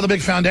controlled by the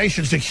big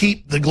foundations to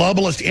keep the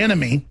globalist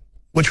enemy,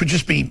 which would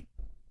just be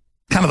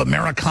kind of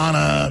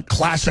Americana,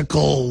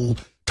 classical,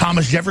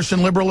 Thomas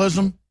Jefferson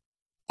liberalism,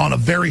 on a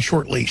very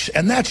short leash.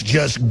 And that's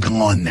just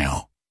gone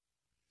now.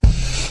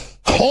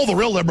 All the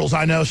real liberals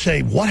I know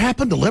say, what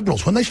happened to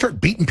liberals when they start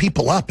beating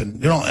people up? And,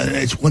 you know,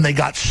 it's when they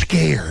got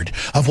scared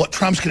of what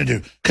Trump's going to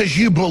do. Because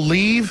you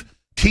believe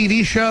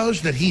TV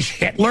shows that he's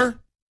Hitler?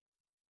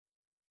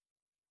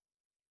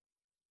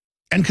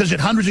 And because at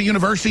hundreds of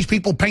universities,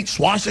 people paint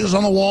swastikas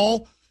on the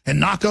wall and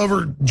knock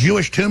over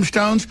Jewish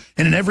tombstones,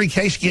 and in every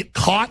case get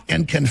caught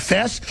and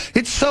confess?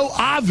 It's so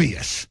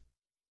obvious.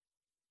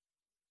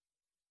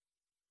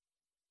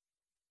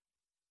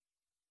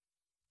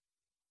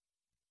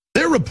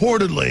 There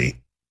reportedly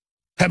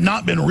have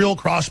not been real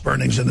cross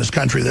burnings in this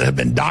country that have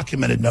been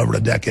documented in over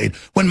a decade.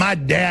 When my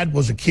dad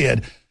was a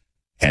kid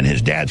and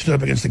his dad stood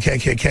up against the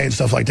KKK and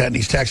stuff like that in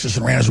East Texas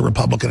and ran as a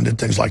Republican and did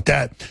things like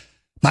that,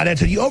 my dad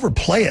said, you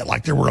overplay it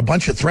like there were a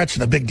bunch of threats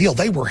and a big deal.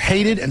 They were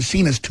hated and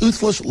seen as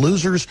toothless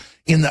losers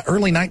in the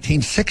early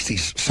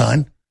 1960s,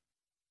 son.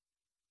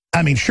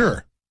 I mean,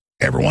 sure,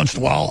 every once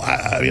in a while,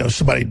 you know,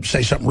 somebody would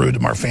say something rude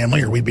to our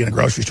family, or we'd be in a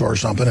grocery store or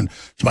something, and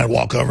somebody would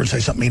walk over and say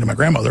something mean to my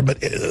grandmother, but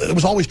it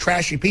was always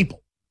trashy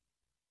people.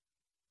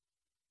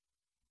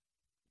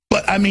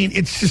 But, I mean,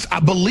 it's just,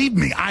 believe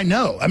me, I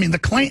know. I mean, the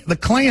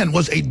Klan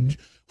was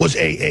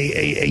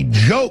a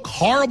joke,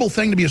 horrible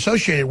thing to be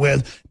associated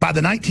with by the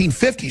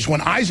 1950s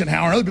when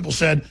Eisenhower and other people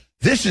said,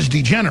 this is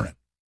degenerate.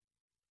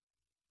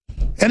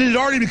 And it had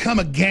already become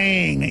a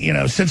gang, you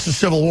know, since the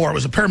Civil War. It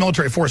was a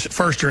paramilitary force at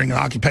first during the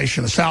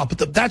occupation of the South.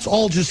 But that's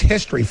all just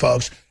history,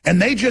 folks. And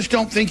they just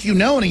don't think you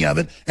know any of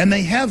it. And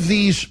they have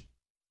these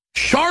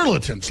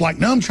charlatans like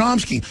Noam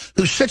Chomsky,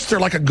 who sits there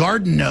like a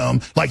garden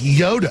gnome, like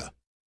Yoda,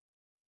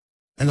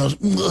 and goes,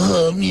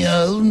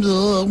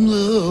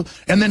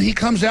 and then he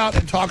comes out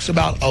and talks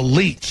about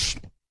elites,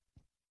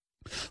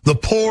 the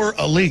poor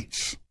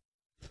elites.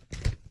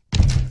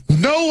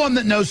 No one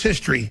that knows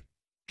history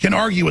can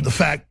argue with the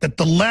fact that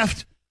the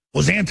left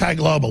was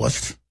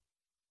anti-globalist,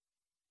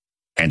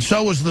 and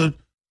so was the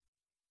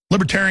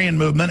libertarian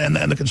movement and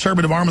the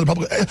conservative arm of the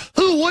public.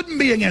 Who wouldn't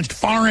be against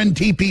foreign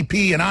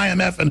TPP and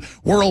IMF and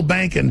World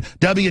Bank and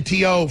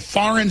WTO,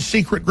 foreign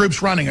secret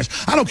groups running us?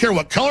 I don't care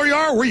what color you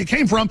are, where you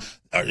came from,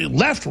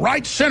 left,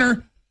 right,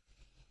 center.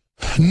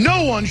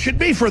 No one should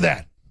be for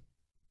that.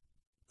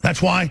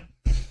 That's why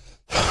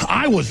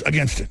I was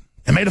against it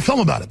and made a film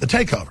about it, The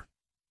Takeover.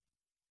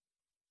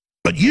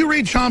 But you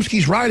read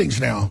Chomsky's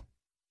writings now,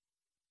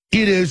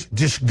 it is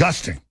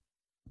disgusting.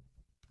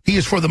 He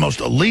is for the most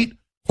elite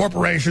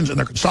corporations and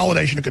their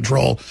consolidation and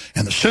control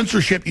and the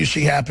censorship you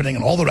see happening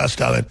and all the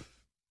rest of it.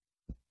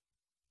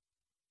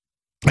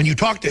 And you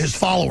talk to his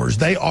followers,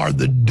 they are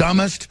the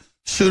dumbest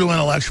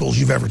pseudo-intellectuals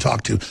you've ever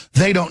talked to.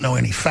 They don't know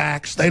any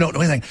facts. They don't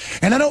know anything.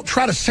 And I don't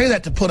try to say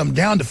that to put them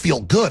down to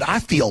feel good. I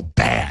feel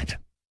bad.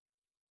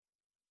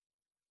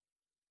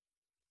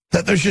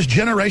 That there's just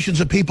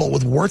generations of people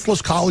with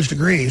worthless college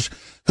degrees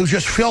who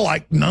just feel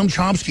like Noam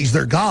Chomsky's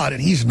their god,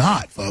 and he's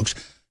not, folks.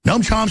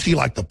 Noam Chomsky,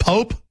 like the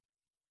Pope,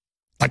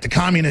 like the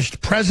communist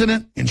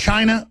president in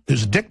China,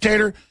 who's a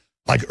dictator,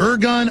 like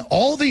Ergun,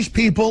 all these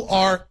people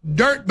are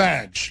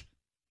dirtbags.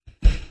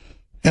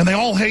 And they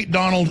all hate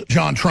Donald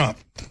John Trump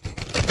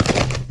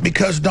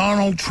because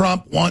Donald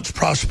Trump wants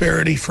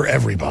prosperity for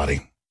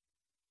everybody.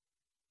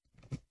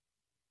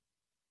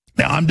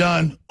 Now, I'm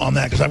done on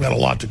that because I've got a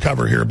lot to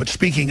cover here. But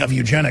speaking of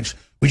eugenics,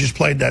 we just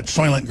played that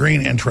Soylent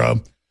Green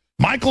intro.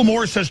 Michael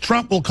Moore says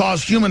Trump will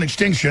cause human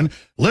extinction.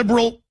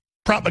 Liberal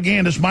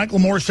propagandist Michael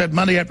Moore said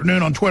Monday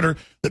afternoon on Twitter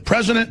that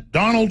President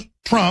Donald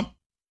Trump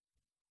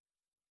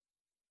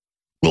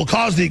will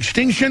cause the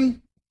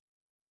extinction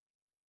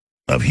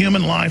of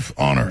human life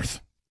on Earth.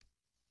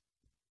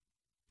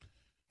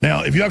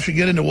 Now, if you actually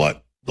get into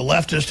what the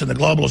leftists and the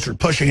globalists are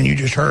pushing, and you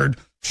just heard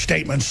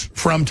statements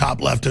from top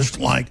leftists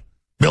like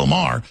Bill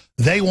Maher,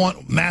 they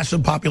want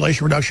massive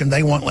population reduction.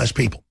 They want less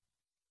people.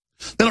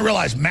 They don't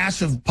realize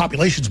massive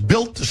populations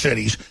built the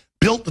cities,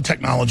 built the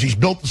technologies,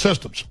 built the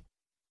systems.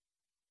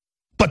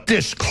 But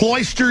this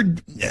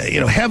cloistered,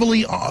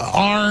 heavily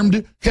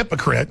armed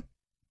hypocrite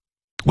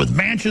with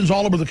mansions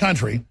all over the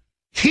country,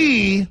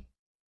 he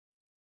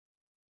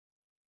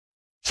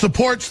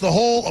supports the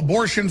whole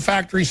abortion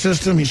factory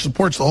system. He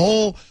supports the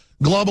whole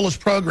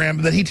globalist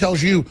program that he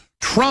tells you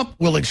Trump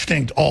will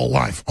extinct all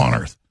life on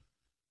Earth.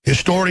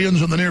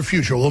 Historians in the near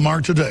future will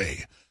mark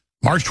today,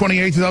 March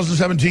 28,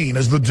 2017,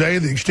 as the day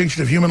the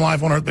extinction of human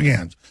life on Earth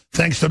begins,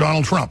 thanks to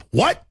Donald Trump.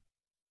 What?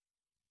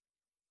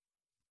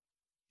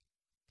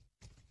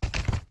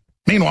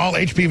 Meanwhile,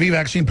 HPV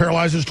vaccine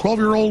paralyzes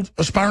 12-year-old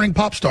aspiring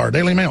pop star,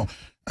 Daily Mail.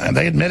 And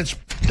they admit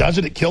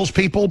it kills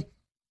people.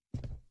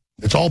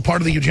 It's all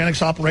part of the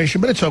eugenics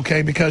operation, but it's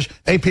okay because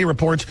AP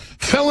reports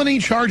felony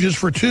charges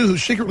for 2 who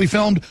secretly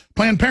filmed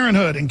Planned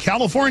Parenthood in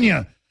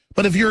California.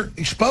 But if you're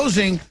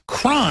exposing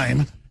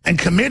crime and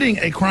committing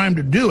a crime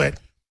to do it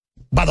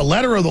by the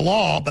letter of the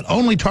law, but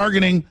only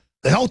targeting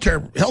the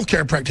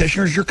healthcare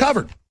practitioners, you're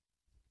covered.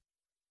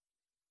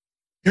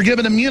 You're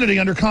given immunity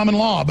under common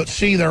law, but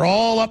see, they're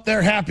all up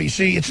there happy.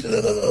 See, it's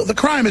the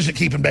crime isn't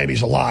keeping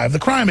babies alive. The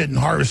crime isn't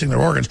harvesting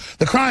their organs.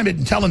 The crime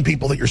isn't telling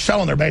people that you're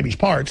selling their babies'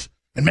 parts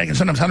and making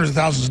sometimes hundreds of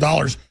thousands of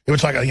dollars if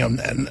it's like an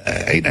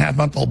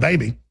 8.5-month-old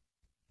baby.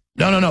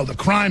 No. The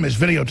crime is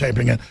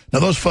videotaping it. Now,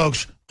 those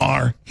folks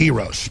are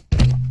heroes.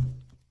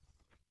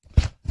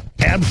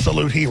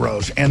 Absolute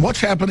heroes. And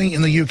what's happening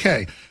in the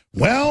UK?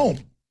 Well,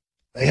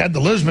 they had the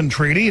Lisbon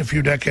Treaty a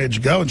few decades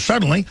ago, and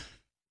suddenly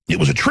it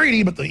was a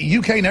treaty, but the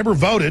UK never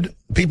voted.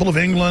 People of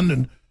England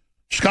and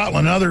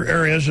Scotland and other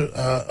areas,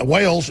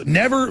 Wales,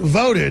 never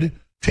voted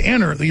to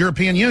enter the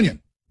European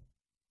Union.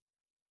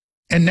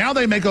 And now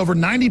they make over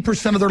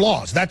 90% of their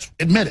laws. That's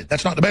admitted.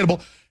 That's not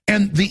debatable.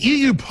 And the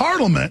EU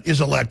Parliament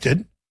is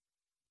elected,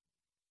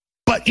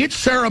 but it's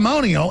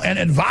ceremonial and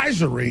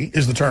advisory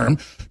is the term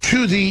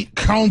to the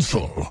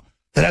Council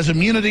that has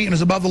immunity and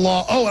is above the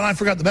law. Oh, and I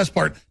forgot the best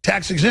part,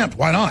 tax exempt.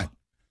 Why not?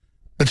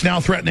 That's now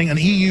threatening an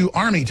EU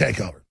army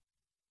takeover.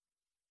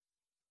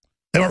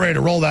 They weren't ready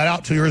to roll that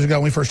out 2 years ago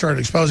when we first started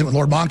exposing it with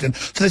Lord Monckton.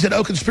 So they said,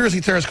 oh,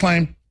 conspiracy theorists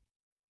claim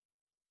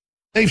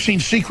they've seen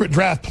secret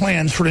draft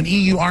plans for an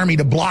EU army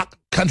to block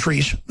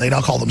countries, they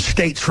now call them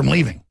states, from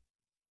leaving.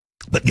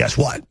 But guess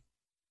what?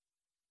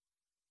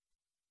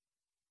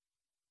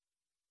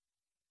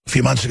 A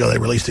few months ago, they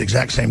released the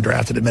exact same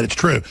draft and admit it's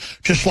true.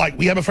 Just like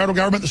we have a federal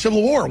government, the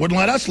Civil War wouldn't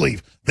let us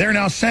leave. They're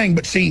now saying,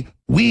 but see,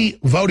 we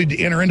voted to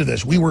enter into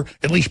this. We were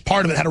at least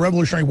part of it, had a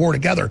Revolutionary War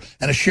together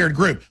and a shared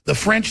group. The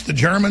French, the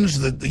Germans,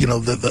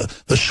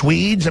 the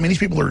Swedes. I mean, these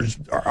people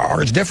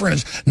are as different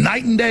as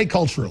night and day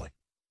culturally.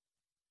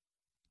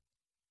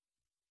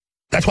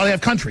 That's why they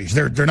have countries.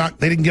 They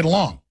didn't get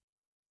along.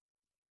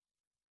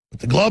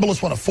 But the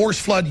globalists want to force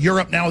flood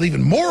Europe now with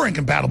even more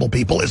incompatible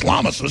people,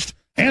 Islamicists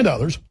and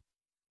others.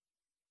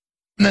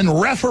 And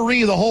then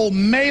referee the whole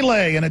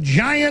melee in a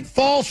giant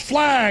false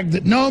flag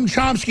that Noam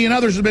Chomsky and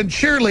others have been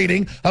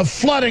cheerleading of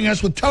flooding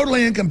us with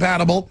totally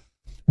incompatible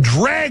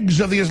dregs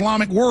of the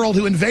Islamic world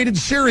who invaded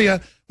Syria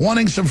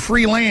wanting some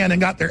free land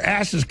and got their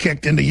asses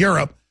kicked into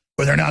Europe,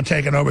 where they're now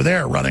taking over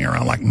there, running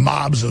around like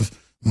mobs of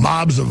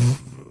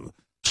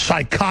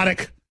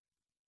psychotic,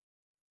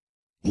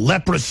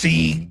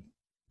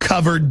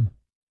 leprosy-covered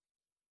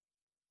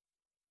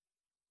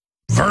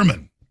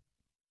vermin.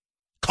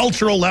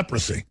 Cultural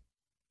leprosy.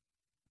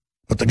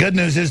 But the good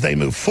news is they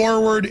move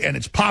forward, and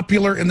it's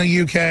popular in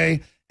the UK,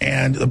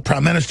 and the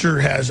Prime Minister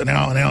has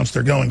now announced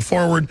they're going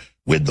forward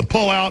with the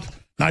pullout.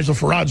 Nigel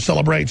Farage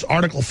celebrates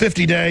Article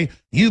 50 Day.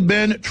 You've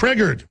been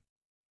triggered.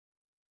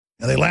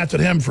 And they laughed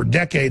at him for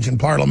decades in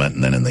Parliament,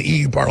 and then in the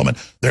EU Parliament,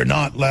 they're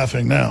not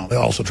laughing now. They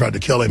also tried to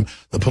kill him.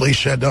 The police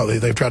said, no,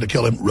 they've tried to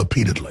kill him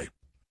repeatedly.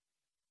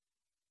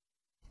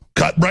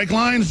 Cut brake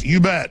lines?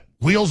 You bet.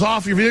 Wheels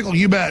off your vehicle?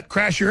 You bet.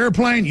 Crash your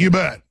airplane? You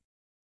bet.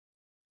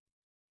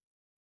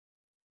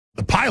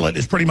 The pilot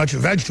is pretty much a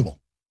vegetable.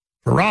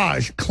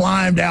 Farage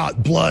climbed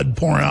out, blood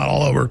pouring out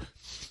all over.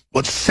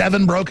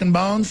 7 broken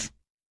bones?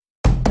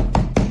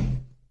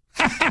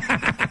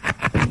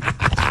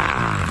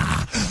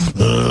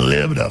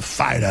 Live to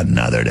fight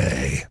another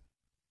day.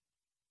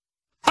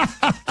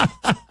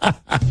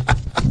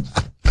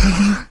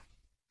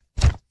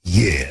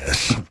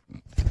 Yes.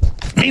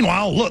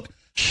 Meanwhile, look,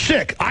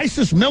 sick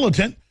ISIS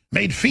militant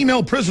made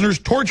female prisoners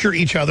torture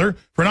each other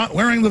for not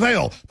wearing the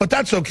veil. But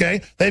that's okay.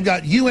 They've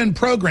got UN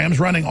programs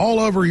running all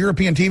over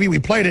European TV. We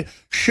played it,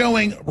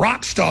 showing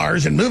rock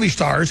stars and movie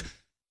stars,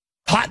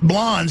 hot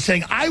blondes,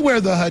 saying, I wear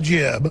the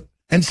hijab,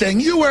 and saying,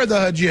 you wear the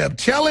hijab,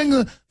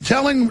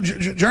 telling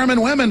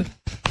German women,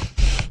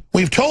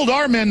 we've told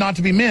our men not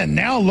to be men.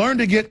 Now learn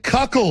to get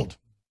cuckolded.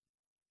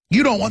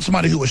 You don't want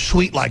somebody who was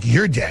sweet like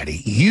your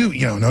daddy.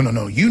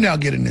 No. You now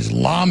get an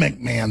Islamic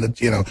man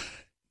that,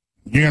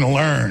 you're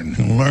going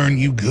to learn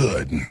you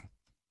good.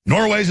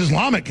 Norway's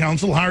Islamic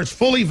Council hires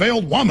fully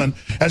veiled woman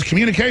as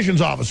communications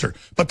officer.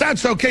 But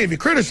that's okay. If you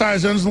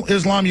criticize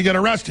Islam, you get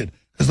arrested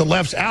because the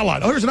left's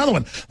allied. Oh, here's another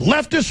one.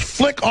 Leftist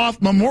flick-off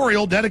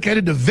memorial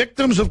dedicated to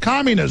victims of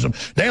communism.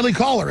 Daily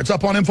Caller. It's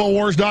up on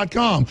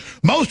INFOWARS.com.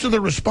 Most of the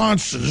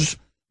responses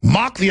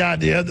mock the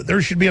idea that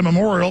there should be a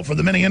memorial for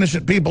the many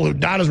innocent people who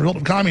died as a result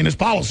of communist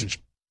policies.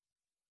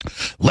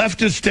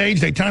 Leftists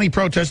staged a tiny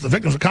protest at the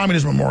Victims of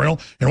Communism Memorial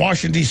in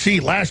Washington, D.C.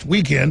 last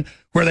weekend,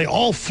 where they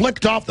all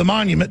flicked off the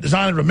monument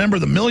designed to remember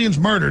the millions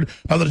murdered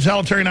by the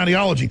totalitarian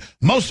ideology.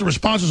 Most of the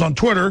responses on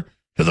Twitter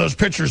to those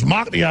pictures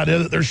mock the idea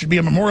that there should be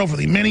a memorial for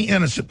the many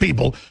innocent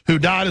people who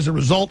died as a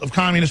result of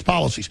communist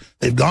policies.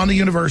 They've gone to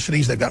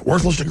universities. They've got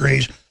worthless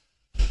degrees.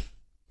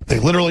 They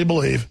literally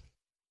believe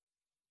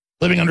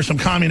living under some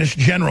communist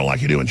general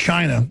like you do in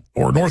China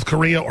or North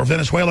Korea or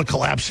Venezuela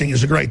collapsing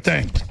is a great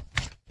thing.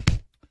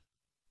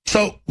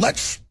 So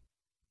let's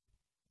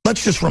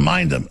just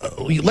remind them,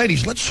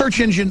 ladies, let's search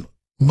engine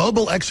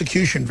mobile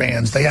execution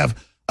vans. They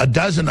have a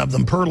dozen of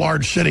them per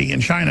large city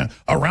in China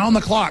around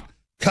the clock,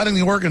 cutting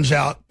the organs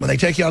out when they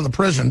take you out of the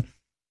prison.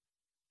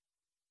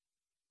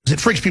 It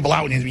freaks people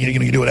out when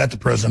you do it at the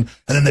prison.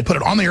 And then they put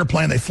it on the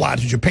airplane. They fly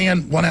to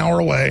Japan 1 hour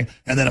away.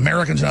 And then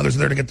Americans and others are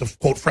there to get the,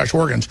 quote, fresh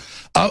organs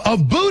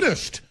of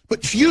Buddhist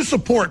But you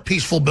support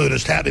peaceful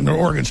Buddhists having their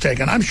organs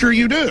taken. I'm sure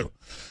you do.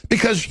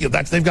 Because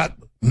they've got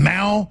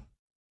Mao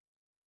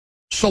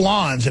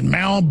salons and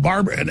Mao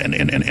barber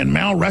and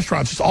Mao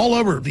restaurants. It's all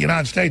over the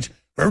United States.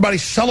 Everybody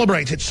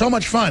celebrates. It's so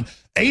much fun.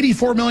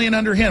 84 million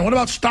under him. What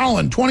about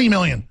Stalin? 20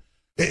 million.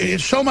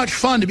 It's so much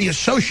fun to be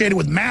associated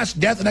with mass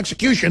death and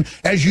execution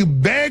as you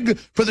beg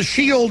for the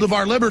shield of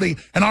our liberty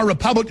and our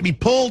republic to be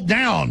pulled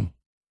down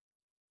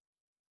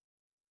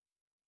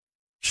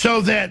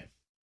so that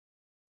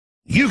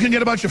you can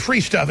get a bunch of free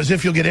stuff, as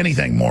if you'll get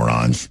anything,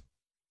 morons.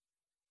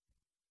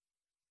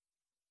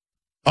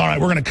 All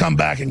right, we're going to come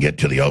back and get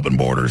to the open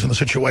borders and the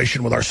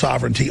situation with our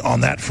sovereignty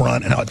on that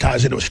front and how it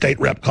ties into a state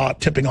rep caught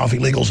tipping off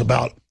illegals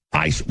about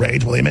ICE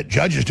raids. Well, they admit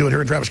judges do it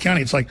here in Travis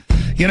County. It's like,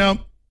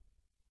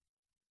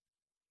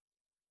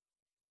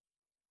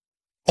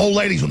 old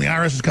ladies, when the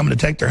IRS is coming to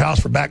take their house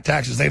for back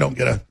taxes, they don't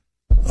get a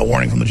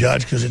warning from the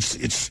judge because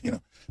it's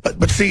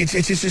But see, it's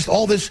just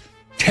all this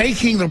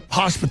taking the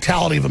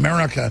hospitality of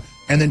America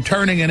and then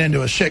turning it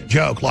into a sick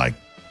joke. Like,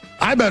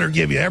 I better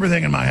give you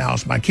everything in my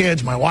house, my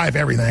kids, my wife,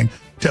 everything,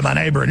 to my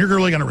neighbor, and you're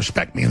really going to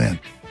respect me then.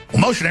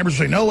 Well, most of the neighbors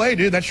say, no way,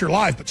 dude, that's your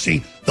life. But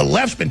see, the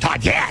left's been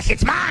taught, yes,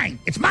 it's mine.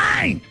 It's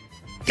mine.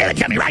 Give it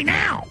to me right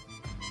now.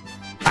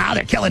 Ah,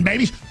 they're killing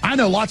babies. I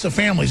know lots of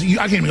families.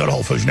 I can't even go to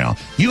Whole Foods now.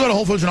 You go to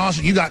Whole Foods in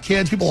Austin, you got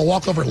kids, people will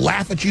walk over and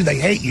laugh at you. They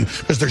hate you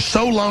because they're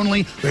so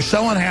lonely. They're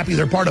so unhappy.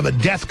 They're part of a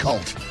death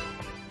cult.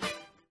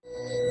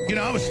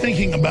 I was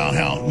thinking about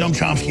how Noam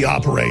Chomsky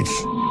operates.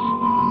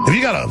 If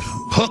you got a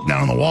hook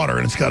down in the water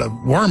and it's got a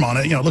worm on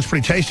it, it looks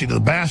pretty tasty to the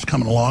bass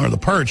coming along or the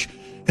perch.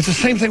 It's the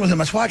same thing with him.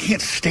 That's why I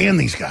can't stand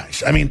these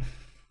guys. I mean,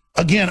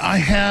 again, I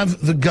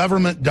have the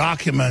government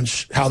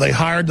documents, how they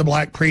hired the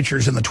black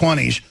preachers in the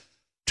 20s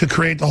to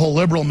create the whole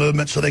liberal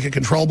movement so they could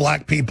control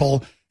black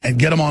people and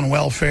get them on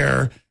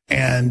welfare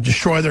and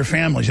destroy their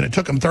families. And it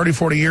took them 30,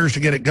 40 years to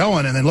get it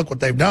going, and then look what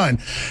they've done.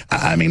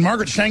 I mean,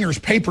 Margaret Sanger's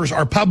papers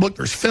are public.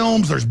 There's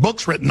films. There's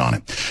books written on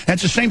it. And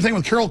it's the same thing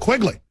with Carroll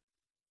Quigley.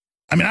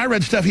 I mean, I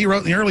read stuff he wrote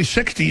in the early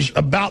 60s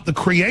about the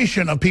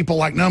creation of people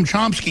like Noam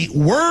Chomsky,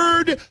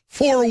 word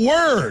for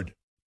word.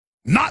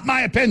 Not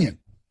my opinion.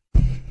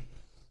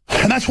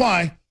 And that's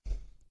why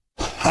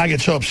I get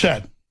so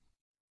upset.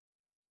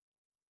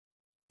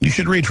 You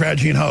should read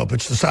Tragedy and Hope.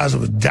 It's the size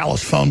of a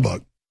Dallas phone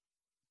book,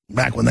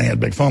 back when they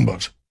had big phone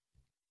books.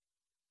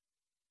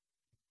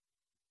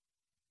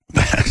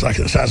 It's like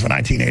the size of a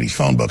 1980s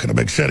phone book in a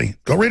big city.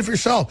 Go read it for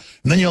yourself.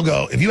 And then you'll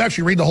go, if you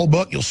actually read the whole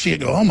book, you'll see it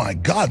go, oh my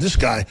God, this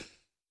guy.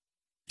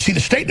 See, the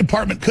State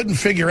Department couldn't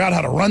figure out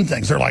how to run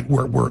things. They're like,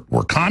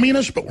 we're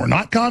communists, but we're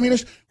not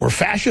communists. We're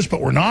fascists,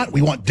 but we're not.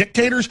 We want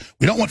dictators.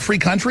 We don't want free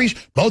countries.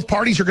 Both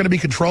parties are going to be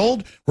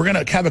controlled. We're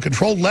going to have a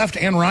controlled left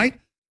and right.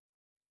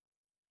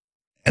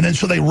 And then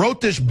so they wrote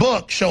this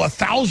book so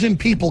 1,000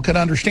 people could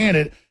understand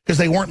it because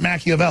they weren't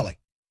Machiavelli.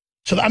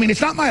 So, I mean,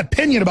 it's not my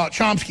opinion about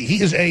Chomsky.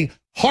 He is a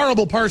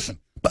horrible person,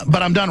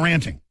 but I'm done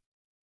ranting.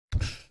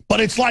 But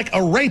it's like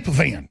a rape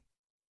van.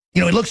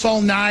 He looks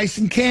all nice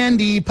and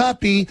candy,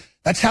 puppy.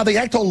 That's how they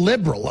act, all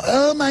liberal.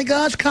 Oh, my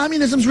gosh,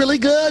 communism's really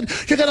good.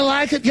 You're going to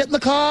like it. Get in the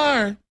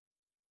car.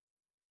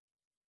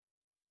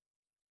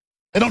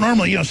 They don't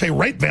normally, say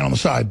rape van on the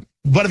side.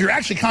 But if you're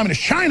actually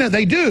communist China,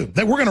 they do.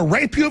 We're going to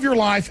rape you of your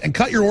life and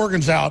cut your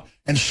organs out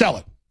and sell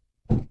it.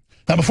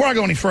 Now, before I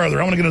go any further,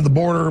 I want to get to the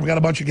border. We've got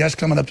a bunch of guests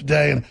coming up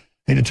today, and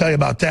I need to tell you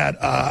about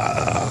that.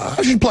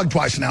 I should plug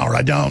twice an hour.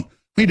 I don't.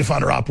 We need to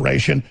fund our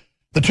operation.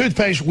 The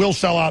toothpaste will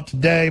sell out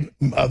today.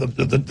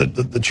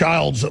 The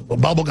child's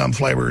bubblegum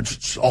flavor,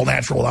 it's all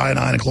natural with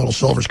iodine and colloidal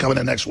silver, is coming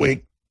in next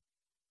week.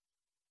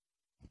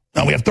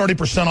 Now, we have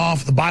 30%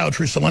 off the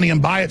BioTrue Selenium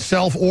by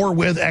itself or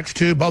with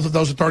X2. Both of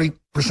those are 30%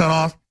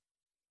 off.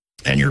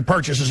 And your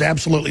purchase is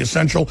absolutely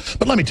essential.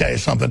 But let me tell you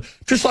something.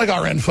 Just like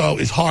our info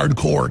is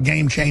hardcore,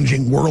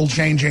 game-changing,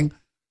 world-changing,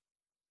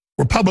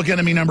 we're public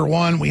enemy number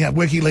one. We have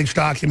WikiLeaks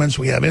documents.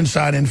 We have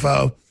inside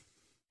info,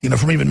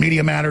 from even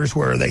Media Matters,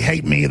 where they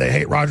hate me. They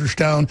hate Roger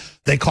Stone.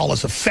 They call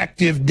us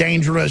effective,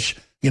 dangerous,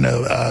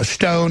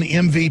 Stone,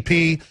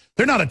 MVP.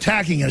 They're not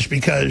attacking us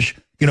because,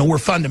 we're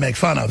fun to make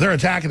fun of. They're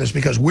attacking us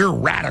because we're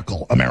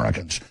radical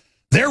Americans.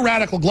 They're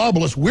radical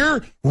globalists.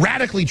 We're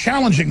radically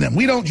challenging them.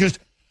 We don't just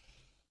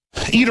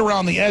eat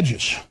around the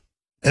edges.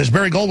 As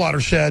Barry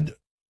Goldwater said,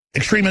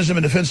 extremism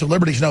in defense of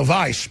liberty is no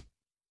vice.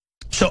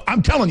 So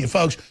I'm telling you,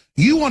 folks,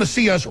 you want to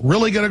see us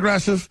really get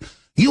aggressive?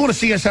 You want to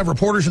see us have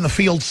reporters in the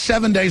field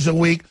 7 days a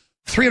week,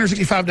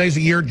 365 days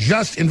a year,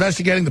 just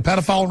investigating the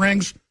pedophile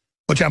rings,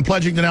 which I'm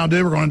pledging to now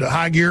do. We're going into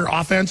high gear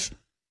offense.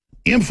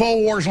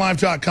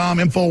 InfoWarsLive.com,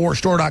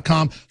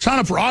 InfoWarsStore.com. Sign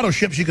up for auto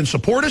ships. You can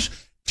support us,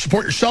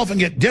 support yourself, and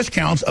get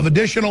discounts of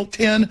additional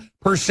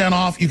 10%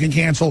 off. You can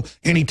cancel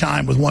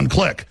anytime with one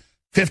click.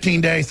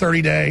 15-day,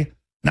 30-day,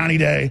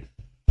 90-day,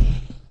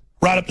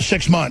 right up to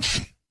 6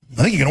 months.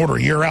 I think you can order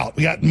a year out.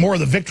 We got more of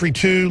the Victory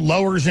 2,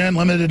 Lowers In,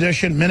 limited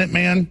edition,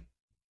 Minuteman.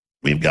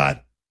 We've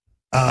got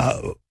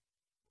a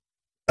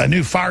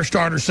new fire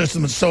starter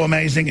system that's so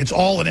amazing. It's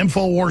all at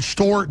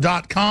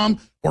InfoWarsStore.com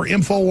or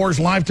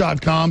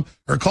InfoWarsLive.com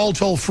or call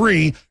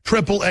toll-free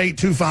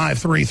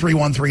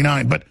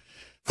 888-253-3139. But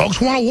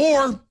Folks want a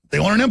war. They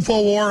want an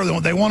info war.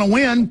 They want to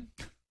win.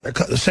 They're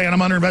saying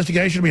I'm under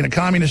investigation for being a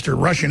communist or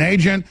Russian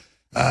agent.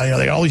 They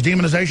got all these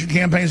demonization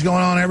campaigns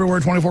going on everywhere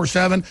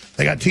 24/7.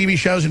 They got TV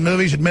shows and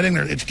movies admitting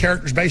it's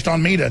characters based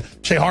on me to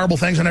say horrible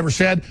things I never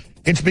said.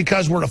 It's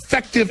because we're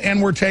effective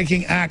and we're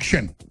taking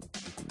action.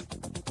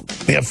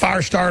 We have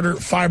Firestarter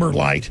Fiber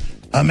Light,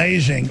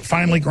 amazing,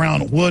 finely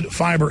ground wood,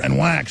 fiber, and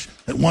wax.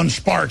 At one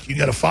spark, you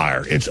get a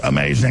fire. It's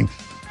amazing.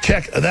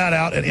 Check that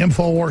out at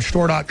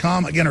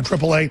InfoWarsStore.com. Again, or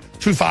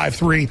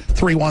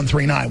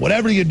 888-253-3139.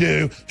 Whatever you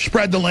do,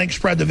 spread the link,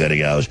 spread the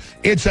videos.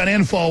 It's an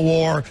info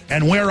war,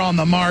 and we're on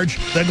the march.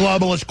 The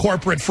globalist,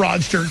 corporate,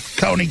 fraudster,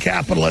 coney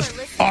capitalists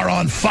are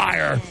on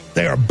fire.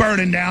 They are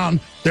burning down.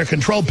 Their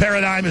control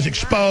paradigm is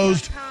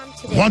exposed.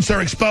 Once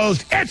they're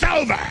exposed, it's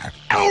over.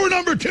 Hour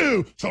number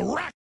 2. So